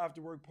 never did an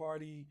after work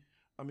party.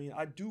 I mean,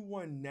 I do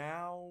one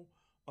now.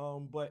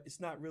 But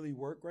it's not really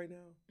work right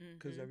now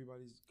because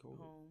everybody's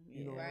home.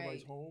 You know,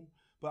 everybody's home.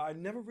 But I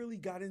never really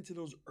got into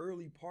those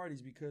early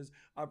parties because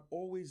I've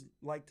always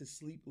liked to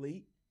sleep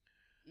late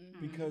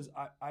because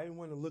I didn't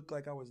want to look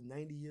like I was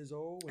 90 years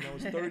old when I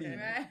was 30.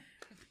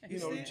 You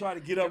know, you try to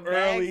get up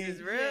early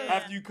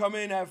after you come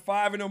in at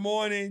 5 a.m.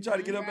 Try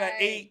to get up at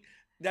 8.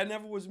 That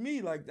never was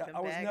me. Like I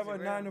was never a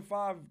 9 to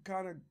 5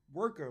 kind of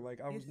worker. Like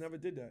I never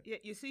did that. Yeah,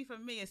 you see, for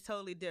me, it's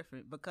totally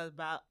different because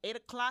about 8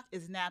 o'clock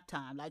is nap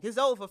time. Like it's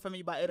over for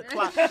me by 8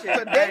 o'clock.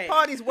 So day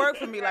parties work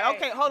for me. Like,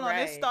 okay, hold on,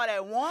 let's start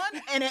at 1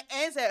 and it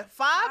ends at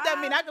 5. That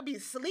means I could be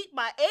asleep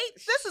by 8.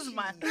 This is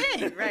my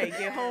thing. Right,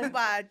 get home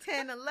by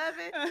 10,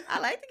 11. I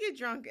like to get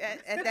drunk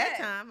at that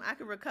time. I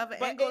can recover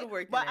and go to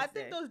work the But next I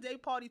think day. those day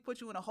parties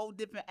put you in a whole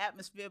different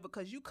atmosphere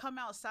because you come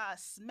outside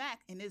smack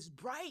and it's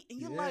bright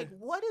and you're like,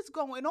 what is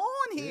going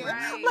on here?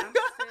 Right. Like,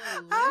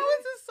 how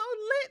is it so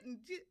lit?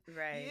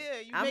 Right.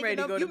 Yeah, I'm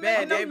ready to go to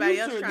bed. Everybody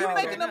else trying to You're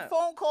making them up.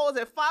 phone calls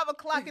at 5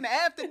 o'clock in the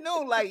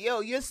afternoon. Like, yo,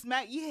 you're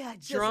smack. Yeah, I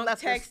just Drunk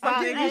left text at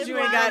 5. niggas you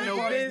ain't got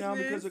no business. Now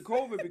because of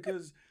COVID,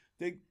 because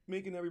they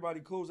making everybody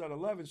close at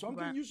 11. So I'm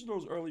getting used to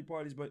those early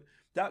parties, but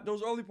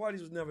those early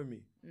parties was never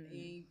me. You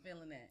ain't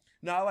feeling that.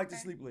 No, I like to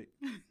sleep late.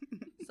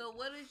 So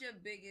what was your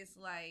biggest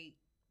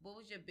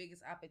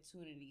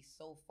opportunity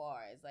so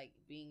far as like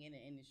being in the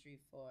industry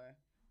for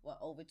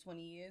over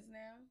 20 years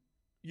now?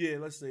 Yeah,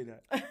 let's say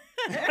that.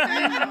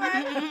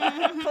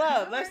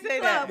 Club, let's say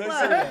that. Let's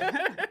say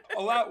that.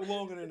 A lot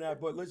longer than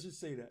that, but let's just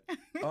say that.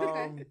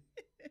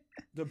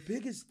 The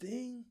biggest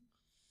thing,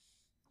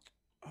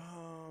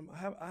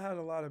 I had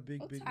a lot of big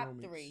top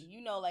moments. 3,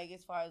 you know, like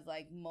as far as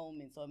like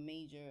moments or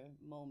major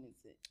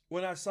moments.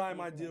 When I signed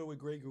my deal with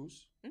Grey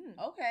Goose.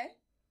 Okay.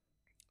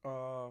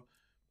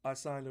 I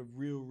signed a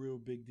real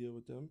big deal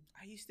with them.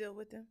 Are you still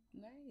with them?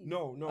 Nice.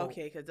 No.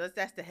 Okay, because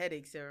that's the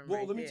headache serum.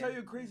 Well, let me tell you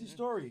a crazy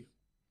story.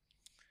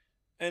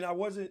 And I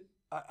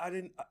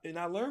didn't, and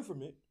I learned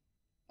from it.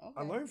 Okay.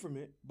 I learned from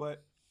it,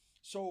 but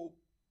so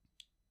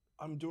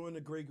I'm doing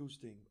the Grey Goose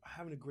thing,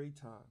 having a great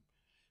time.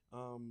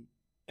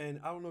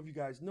 And I don't know if you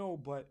guys know,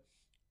 but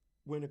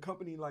when a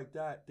company like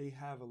that, they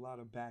have a lot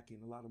of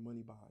backing, a lot of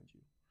money behind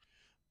you.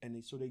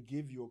 And so they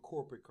give you a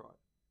corporate card.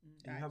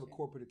 And you have a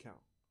corporate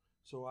account.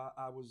 So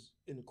I was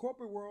in the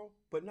corporate world,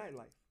 but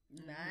nightlife.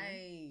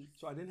 Nice.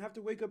 So I didn't have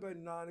to wake up at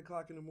 9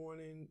 o'clock in the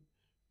morning,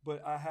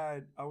 but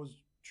I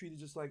was treated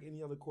just like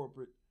any other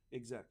corporate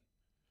exec.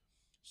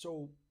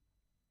 So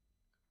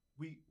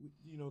we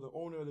you know, the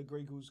owner of the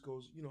Grey Goose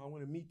goes, you know, I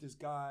want to meet this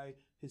guy.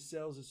 His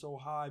sales are so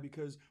high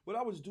because what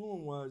I was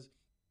doing was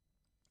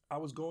I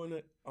was going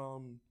to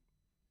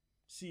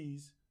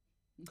C's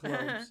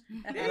clubs.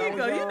 There you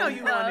go. You know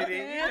you wanted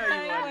it. You know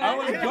you wanted it. I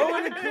was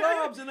going to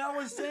clubs and I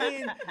was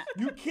saying,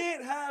 you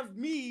can't have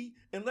me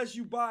unless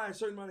you buy a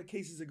certain amount of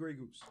cases of Grey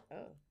Goose.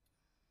 Oh,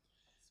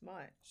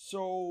 smart.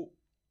 So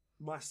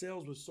my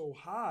sales were so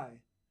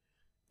high,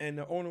 and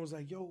the owner was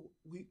like, "Yo,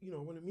 I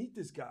want to meet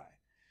this guy."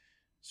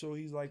 So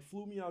he's like,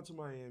 flew me out to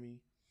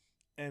Miami,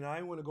 and I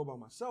didn't want to go by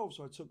myself,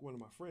 so I took one of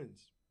my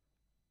friends,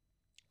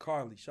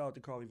 Carly. Shout out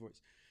to Carly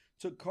Voice.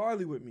 Took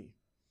Carly with me,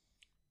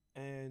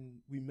 and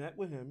we met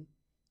with him,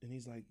 and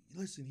he's like,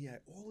 "Listen, he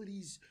had all of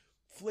these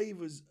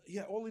flavors. He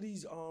had all of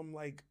these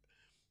like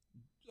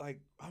I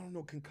don't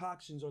know,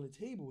 concoctions on the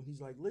table." And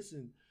he's like,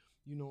 "Listen,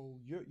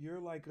 you're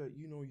like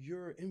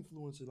you're an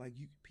influencer. Like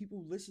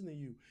people listen to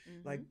you.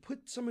 Mm-hmm. Like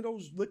put some of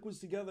those liquids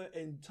together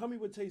and tell me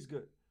what tastes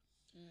good."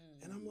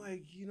 And I'm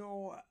like,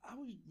 I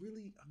was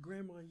really a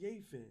Grand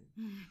Marnier fan.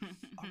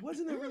 I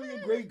wasn't really a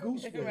Grey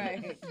Goose fan.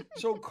 Right.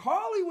 So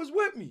Carly was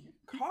with me.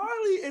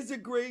 Carly is a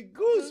Grey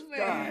Goose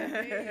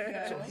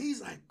guy. So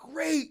he's like,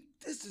 "Great,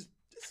 this is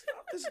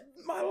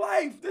my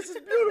life. This is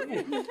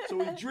beautiful." So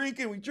we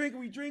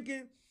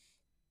drinking.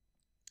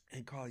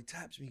 And Carly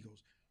taps me, he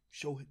goes,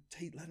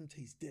 let him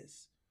taste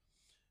this.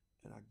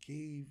 And I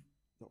gave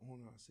the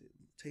owner, I said,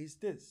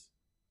 "Taste this."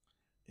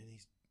 And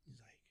he's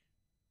like,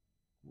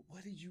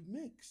 "What did you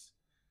mix?"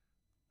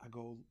 I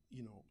go,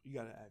 "You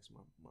got to ask my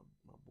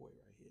boy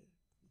right here."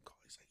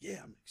 Carly's like,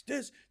 "Yeah, I mixed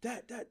this,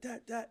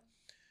 that.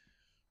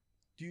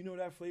 Do you know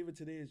that flavor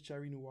today is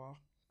Cherry Noir?"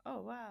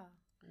 Oh, wow.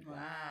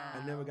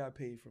 I never got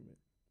paid from it.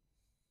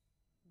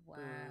 Wow.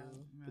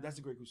 But that's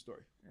a Grey Goose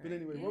story. But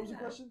anyway, what was the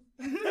question?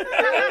 Even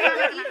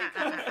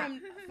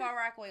coming from Far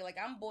Rockaway, like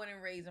I'm born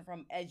and raised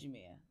from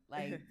Edgemere.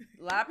 Like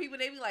a lot of people,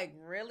 they be like,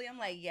 "Really?" I'm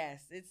like,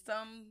 "Yes, it's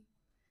some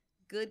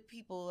good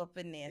people up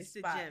in there." It's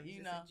spot, a gem. you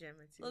It's know, a gem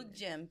or two. little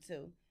gem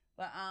too.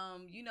 But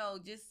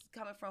just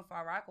coming from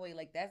Far Rockaway,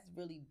 like that's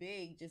really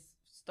big. Just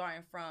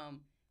starting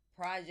from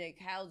project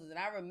houses, and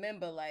I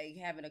remember like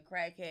having a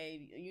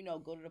crackhead,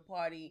 go to the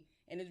party,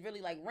 and it's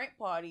really like rent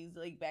parties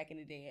like back in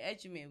the day. In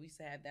Edgemere, we used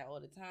to have that all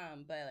the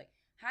time. But like,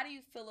 how do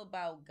you feel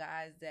about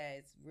guys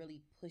that's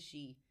really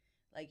pushy?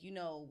 Like,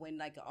 when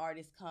like an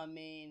artist come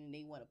in and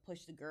they want to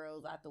push the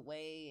girls out the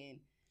way and.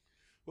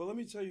 Well, let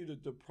me tell you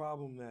the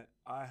problem that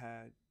I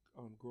had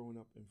growing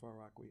up in Far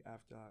Rockaway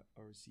after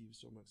I received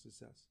so much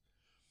success.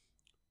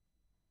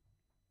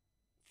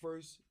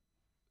 First,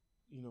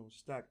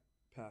 Stack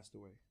passed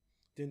away.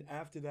 Then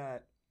after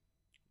that,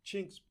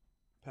 Chinks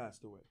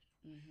passed away.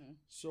 Mm-hmm.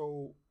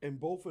 So, and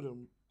both of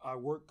them I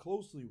worked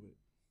closely with.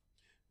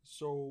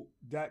 So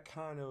that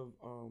kind of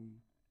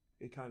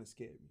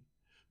scared me,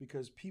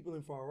 because people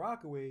in Far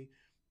Rockaway,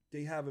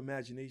 they have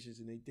imaginations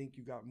and they think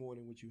you got more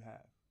than what you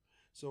have.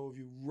 So if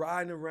you're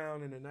riding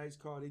around in a nice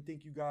car, they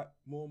think you got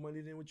more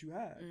money than what you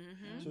have.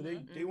 Mm-hmm. So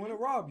they want to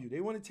rob you.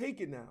 They want to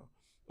take it now.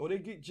 Or they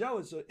get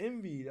jealous or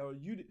envied. Or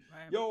you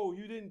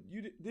didn't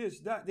this,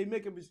 that. They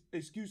make up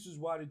excuses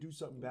why to do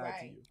something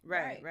bad to you.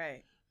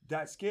 Right.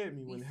 That scared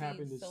me when We've it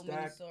happened to so Stack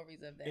many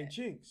stories of that. and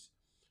Chinks.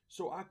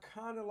 So I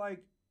kind of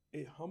like,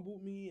 it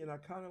humbled me, and I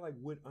kind of like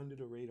went under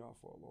the radar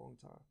for a long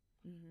time.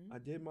 Mm-hmm. I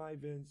did my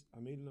events. I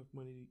made enough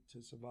money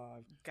to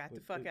survive. Got the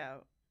fuck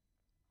out.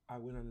 I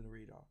went under the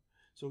radar.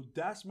 So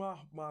that's my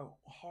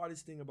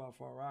hardest thing about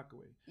Far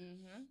Rockaway.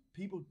 Mm-hmm.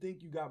 People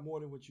think you got more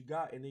than what you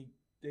got, and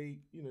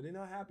they're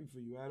not happy for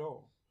you at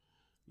all.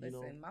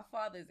 Listen, my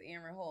father's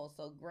Aaron Hall,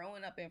 so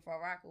growing up in Far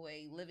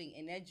Rockaway, living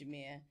in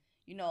Edgemere,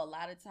 a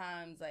lot of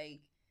times, like,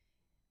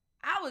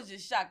 I was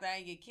just shocked that I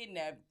didn't get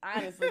kidnapped,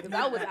 honestly, because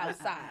I was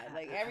outside.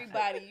 Like,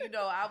 everybody,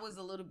 I was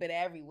a little bit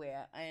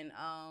everywhere. And,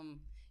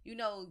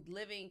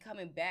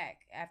 coming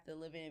back after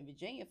living in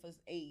Virginia for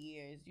 8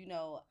 years,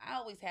 I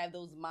always have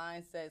those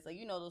mindsets, like,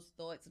 those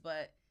thoughts,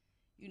 but,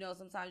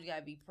 sometimes you got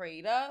to be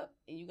prayed up,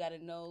 and you got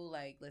to know,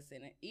 like,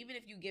 listen, even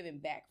if you giving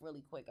back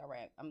really quick, all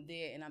right, I'm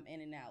there and I'm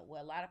in and out.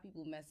 Where a lot of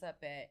people mess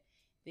up at,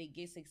 they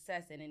get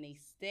success and then they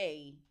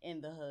stay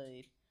in the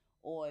hood,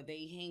 or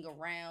they hang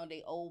around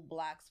they old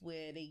blocks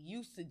where they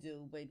used to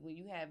do. But when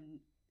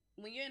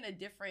you're in a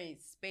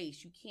different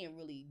space, you can't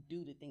really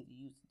do the things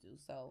you used to do.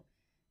 So,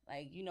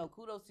 like,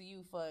 kudos to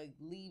you for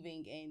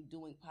leaving and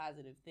doing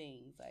positive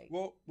things. Like,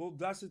 well,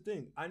 that's the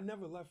thing. I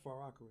never left Far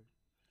Rockaway.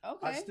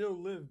 Okay. I still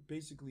live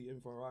basically in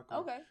Far Rockaway.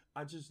 Okay.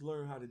 I just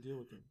learned how to deal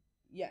with them.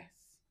 Yes.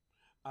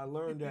 I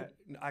learned that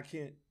I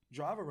can't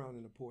drive around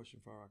in a Porsche in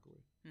Far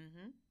Rockaway.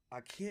 Mm-hmm. I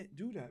can't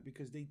do that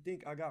because they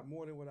think I got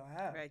more than what I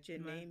have. Right. Your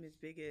name is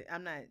bigger.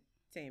 I'm not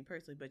saying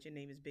personally, but your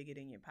name is bigger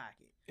than your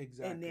pocket.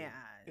 Exactly. In their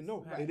eyes. And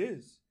no, right. It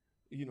is.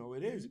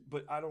 It is.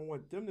 But I don't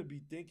want them to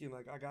be thinking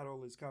like I got all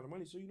this kind of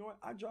money. So you know what?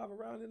 I drive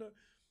around in a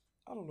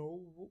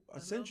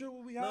Sentra.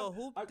 What we have?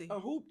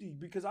 A hoopty,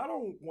 because I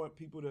don't want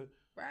people to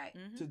right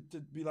to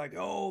be like,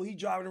 oh, he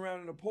driving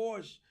around in a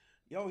Porsche.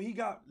 Yo, he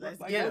got.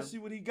 Let's see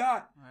what he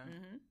got.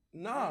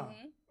 Mm-hmm. Nah,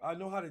 I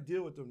know how to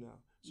deal with them now.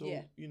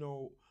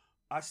 So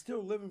I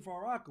still live in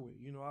Far Rockaway.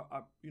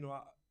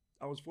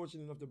 I was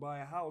fortunate enough to buy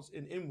a house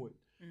in Inwood.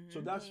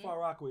 So that's Mhm. Far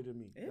Rockaway to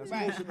me. That's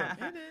Right. close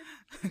enough. It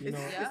is. You know,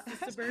 Yeah. It's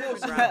the That's suburban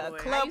close. Rockaway.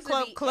 I Club, used to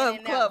club, be club, in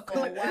and club, out for a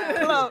club,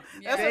 while. club.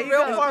 Yeah. That's There a you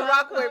real go. Far Club,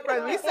 Rockaway club,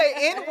 presence. We club.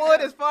 say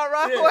Inwood is Far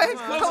Rockaway. Yeah,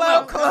 it's close Club,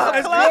 enough. club,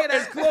 It's, club.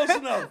 it's close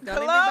enough. Don't leave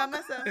me by Club.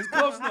 myself. It's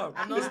close enough.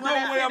 I'm the There's only no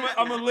one that way finished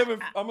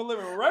I'm a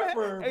living Redford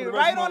for Hey, the rest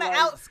right of my on the life.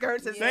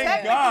 outskirts. It's Thank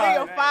technically God.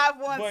 a Right.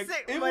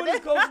 516. But Inwood is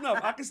close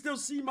enough. I can still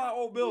see my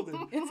old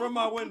building from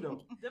my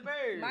window. The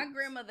bird. My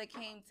grandmother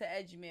came to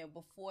Edgemere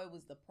before it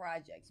was the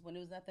projects, when it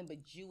was nothing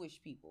but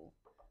Jewish people.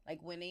 Like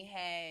when they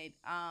had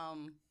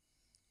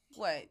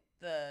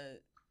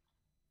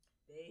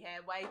They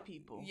had white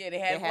people. they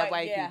had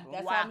white people.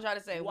 That's what I'm trying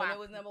to say. When it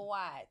was number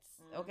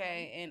whites, Mhm.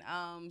 okay,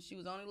 and she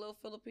was only a little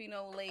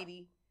Filipino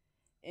lady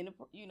in the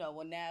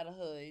well now the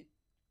hood,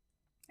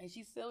 and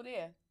she's still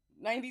there.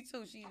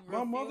 92. She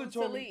My mother refused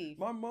told to me. leave.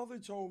 My mother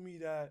told me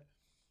that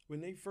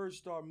when they first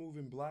started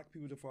moving black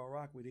people to Far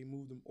Rockaway, they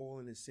moved them all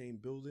in the same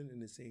building in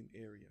the same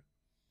area.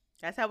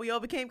 That's how we all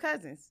became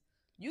cousins.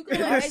 You go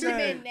to I Edgemere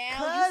said, now,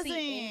 cousin. you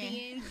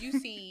see Indians, you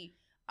see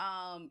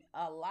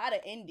a lot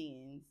of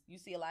Indians, you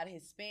see a lot of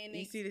Hispanics,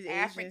 You see the Asians,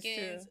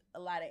 Africans, too. a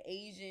lot of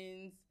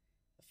Asians,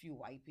 a few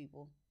white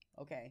people.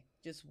 Okay,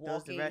 just Those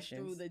walking Russians.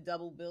 through the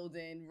double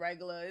building,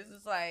 regular. It's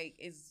just like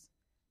it's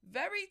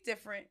very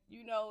different.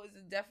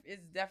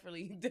 It's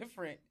definitely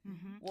different.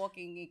 Mhm.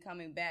 Walking and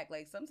coming back.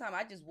 Like sometimes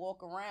I just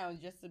walk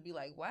around just to be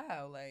like,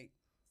 wow, like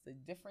it's a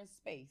different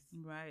space.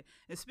 Right.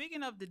 And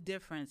speaking of the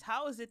difference,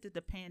 how is it that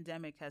the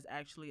pandemic has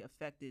actually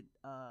affected,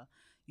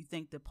 you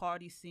think, the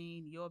party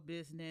scene, your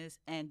business,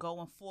 and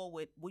going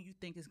forward, what you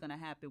think is going to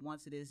happen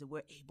once it is that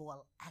we're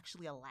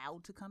actually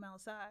allowed to come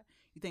outside?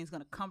 You think it's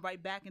going to come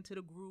right back into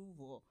the groove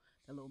or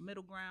a little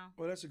middle ground?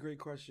 Well, that's a great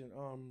question.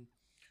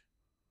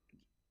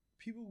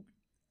 People,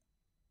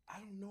 I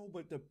don't know,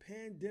 but the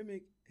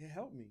pandemic, it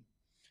helped me.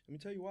 Let me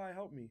tell you why it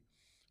helped me.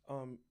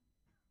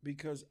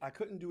 Because I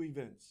couldn't do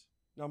events.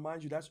 Now,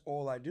 mind you, that's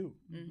all I do.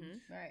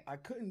 Mm-hmm. Right. I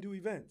couldn't do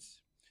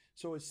events.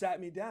 So it sat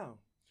me down.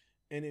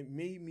 And it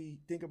made me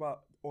think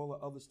about all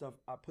the other stuff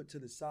I put to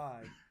the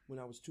side when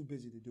I was too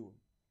busy to do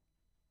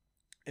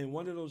it. And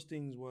one of those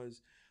things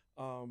was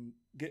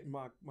getting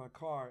my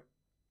car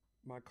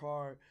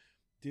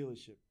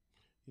dealership.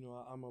 You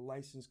know, I'm a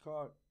licensed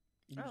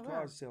used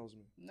car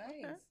salesman.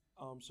 Nice.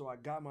 So I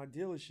got my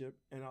dealership,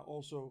 and I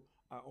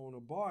own a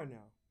bar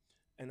now.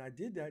 And I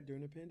did that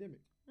during the pandemic.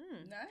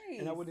 Nice.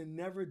 And I would have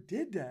never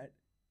did that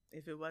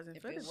If it wasn't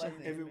If for it the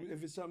wasn't. pandemic.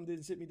 if it's something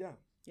didn't sit me down.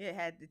 Yeah, it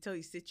had to tell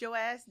you, sit your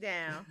ass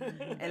down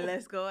and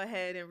let's go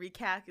ahead and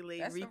recalculate,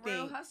 That's rethink. a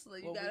real hustler.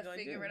 You what we gotta gonna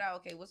figure do. it out.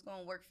 Okay, what's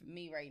gonna work for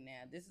me right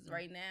now? This is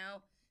right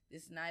now.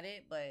 This is not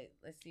it, but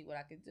let's see what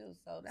I can do.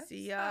 So that's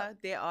See, what's y'all,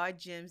 up. there are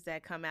gyms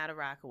that come out of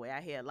Rockaway.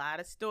 I hear a lot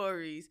of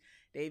stories.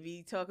 They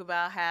be talk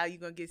about how you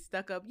gonna get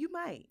stuck up. You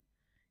might.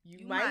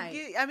 You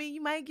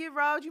might get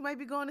robbed. You might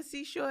be going to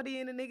see Shorty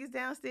and the niggas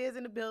downstairs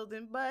in the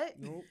building. But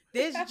Nope.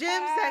 there's gyms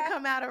that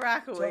come out of Tell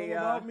Rockaway, them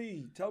y'all. about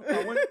me.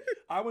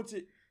 I went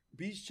to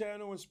Beach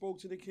Channel and spoke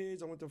to the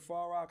kids. I went to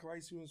Far Rock High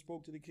School and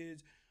spoke to the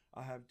kids.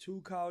 I have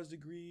 2 college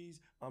degrees.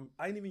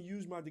 I didn't even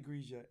use my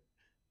degrees yet.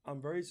 I'm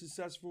very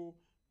successful.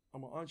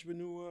 I'm an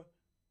entrepreneur.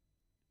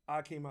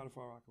 I came out of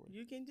Far Rockaway.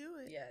 You can do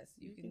it. Yes,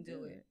 you can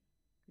do it.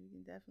 You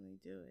can definitely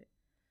do it.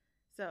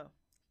 So,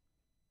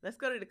 let's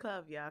go to the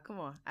club, y'all. Come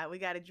on. We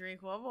got to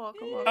drink one more.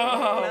 Come on.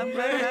 Oh,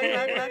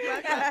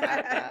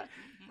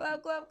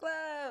 Club, club,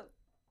 club.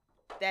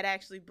 That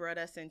actually brought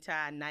us into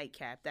our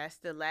nightcap. That's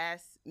the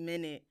last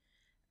minute.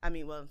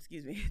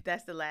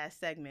 That's the last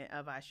segment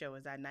of our show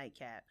is our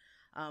nightcap.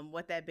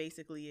 What that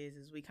basically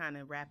is we kind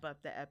of wrap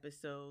up the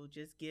episode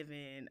just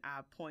giving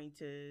our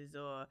pointers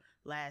or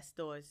last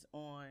thoughts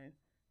on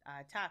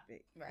our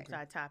topic. Right. So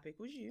our topic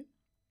was you.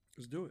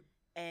 Let's do it.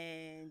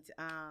 And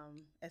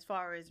as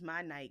far as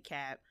my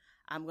nightcap,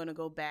 I'm going to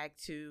go back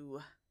to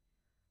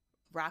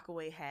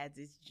Rockaway has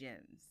its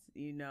gems.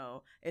 You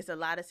know, it's a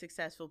lot of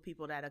successful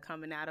people that are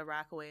coming out of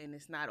Rockaway, and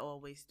it's not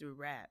always through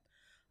rap.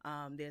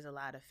 There's a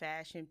lot of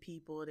fashion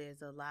people.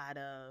 There's a lot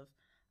of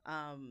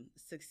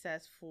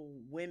successful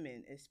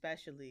women,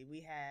 especially.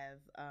 We have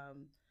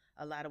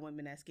a lot of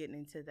women that's getting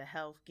into the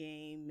health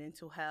game,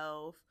 mental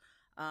health.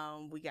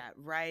 We got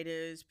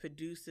writers,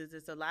 producers.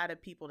 There's a lot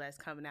of people that's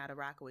coming out of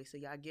Rockaway. So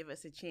y'all give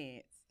us a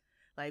chance.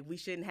 Like, we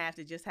shouldn't have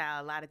to just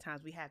how a lot of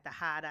times we have to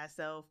hide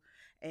ourselves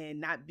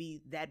and not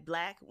be that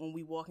black when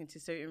we walk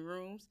into certain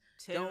rooms.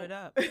 Tear it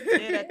up.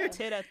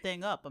 Tear that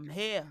thing up. I'm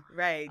here.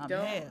 Right. I'm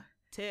here.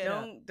 Tear it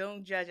up.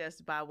 Don't judge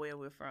us by where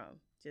we're from.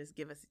 Just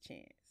give us a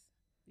chance.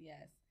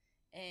 Yes.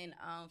 And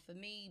for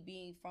me,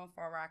 being from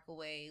Far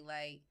Rockaway,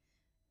 like,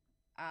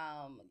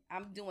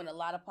 I'm doing a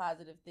lot of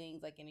positive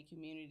things, like, in the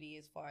community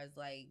as far as,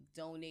 like,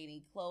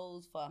 donating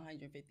clothes for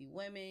 150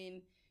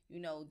 women, you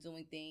know,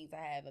 doing things. I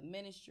have a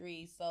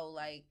ministry. So,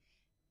 like,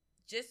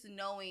 just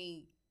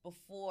knowing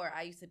before,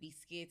 I used to be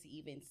scared to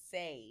even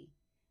say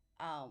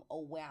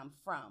where I'm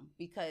from,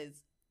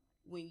 because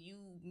when you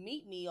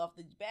meet me off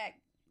the back,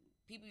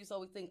 people used to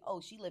always think,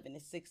 oh, she live in the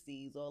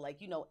 60s or,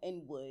 like, you know,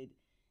 Inwood.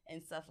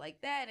 and stuff like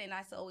that. And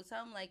I always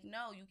tell them, like,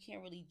 no, you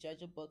can't really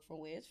judge a book from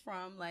where it's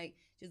from. Like,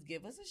 just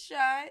give us a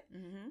shot,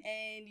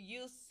 and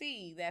you'll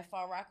see that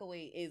Far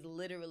Rockaway is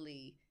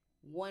literally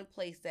one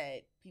place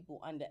that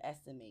people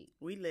underestimate.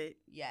 We lit.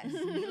 Yes,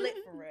 we lit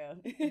for real.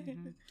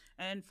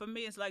 And for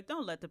me, it's like,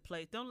 don't let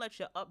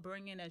your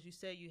upbringing, as you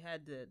say, you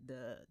had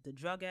the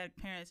drug addict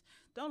parents,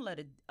 don't let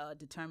it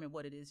determine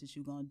what it is that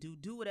you're going to do.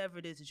 Do whatever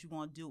it is that you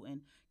want to do,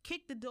 and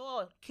kick the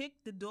door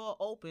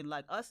open.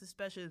 Like us,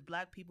 especially as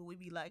black people, we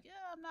be like,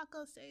 yeah, I'm not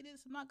going to say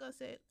this, I'm not going to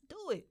say it.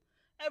 Do it.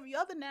 Every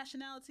other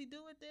nationality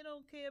do it. They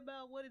don't care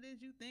about what it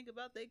is you think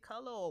about their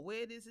color or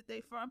where it is that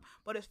they from.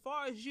 But as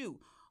far as you,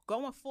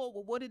 going forward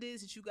with what it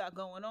is that you got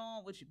going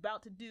on, what you're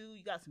about to do,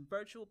 you got some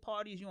virtual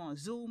parties, you on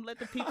Zoom, let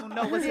the people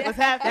know what's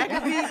happening.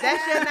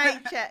 That's your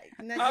night check.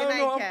 I don't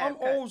know. I'm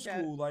old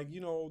school. Like,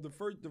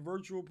 the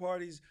virtual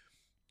parties,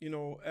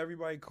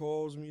 everybody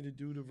calls me to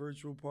do the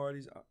virtual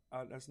parties.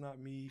 That's not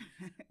me.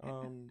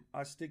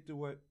 I stick to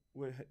what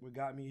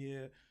got me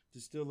here. To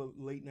still the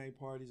late night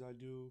parties I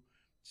do.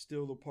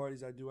 Still the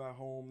parties I do at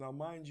home. Now,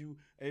 mind you,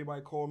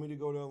 everybody called me to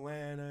go to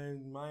Atlanta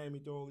and Miami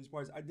to all these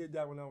parties. I did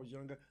that when I was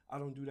younger. I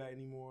don't do that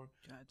anymore.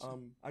 Gotcha.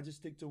 I just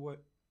stick to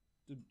what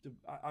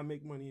I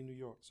make money in New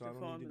York, so I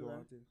don't need to go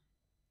out there.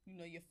 You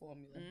know your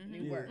formula. And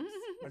it works.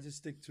 I just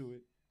stick to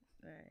it.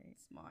 Right.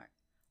 Smart.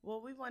 Well,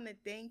 we want to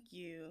thank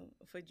you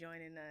for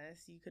joining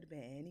us. You could have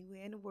been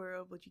anywhere in the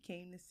world, but you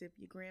came to sip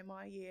your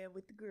grandma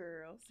with the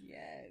girls.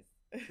 Yes.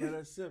 Let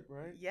us sip,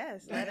 right?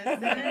 Yes, let us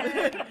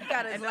sip. You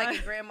got us like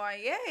a grandma,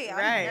 Right.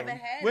 I've never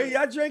had Wait, it.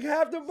 y'all drank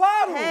half the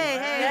bottle. Hey.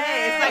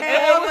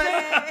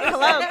 It's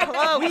like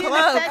club.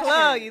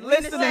 You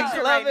listening?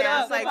 Club it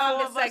up. It's like I'm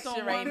 4 in of us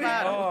section on right one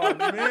now. bottle.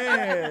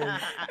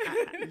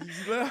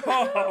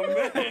 Oh,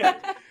 man.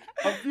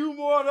 A few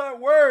more of that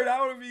word,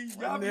 I would be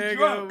drunk. We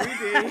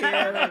did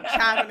here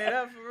chopping it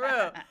up for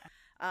real.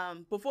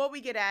 Before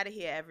we get out of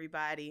here,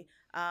 everybody,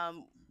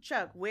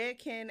 Chuck, where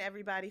can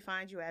everybody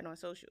find you at on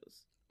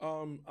socials?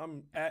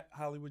 I'm at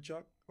Hollywood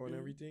Chuck on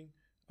everything.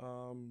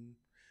 I'm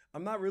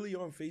not really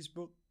on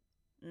Facebook.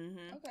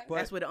 Okay.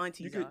 That's where the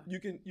aunties are. You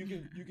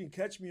can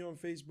catch me on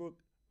Facebook.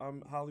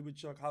 I'm Hollywood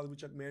Chuck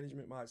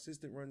Management. My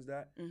assistant runs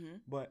that.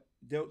 But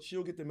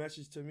she'll get the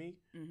message to me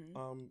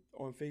on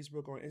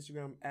Facebook, on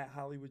Instagram at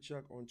Hollywood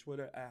Chuck, on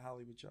Twitter at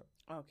Hollywood Chuck.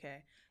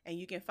 Okay. And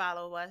you can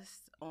follow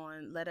us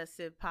on Let Us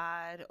Sip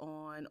Pod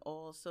on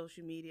all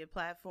social media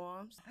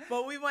platforms.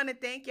 But we want to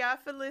thank y'all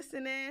for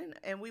listening,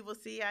 and we will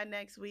see y'all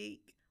next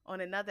week on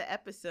another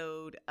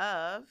episode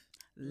of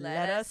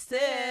Let Us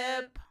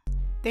Sip.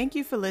 Thank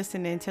you for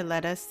listening to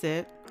Let Us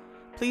Sip.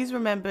 Please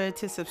remember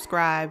to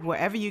subscribe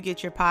wherever you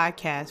get your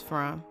podcast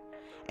from.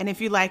 And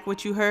if you like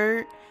what you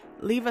heard,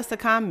 leave us a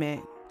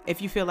comment.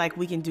 If you feel like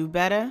we can do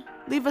better,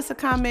 leave us a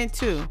comment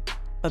too.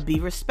 But be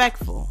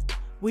respectful.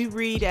 We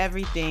read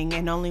everything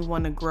and only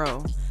want to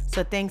grow.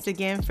 So thanks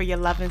again for your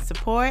love and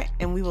support,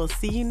 and we will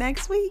see you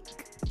next week.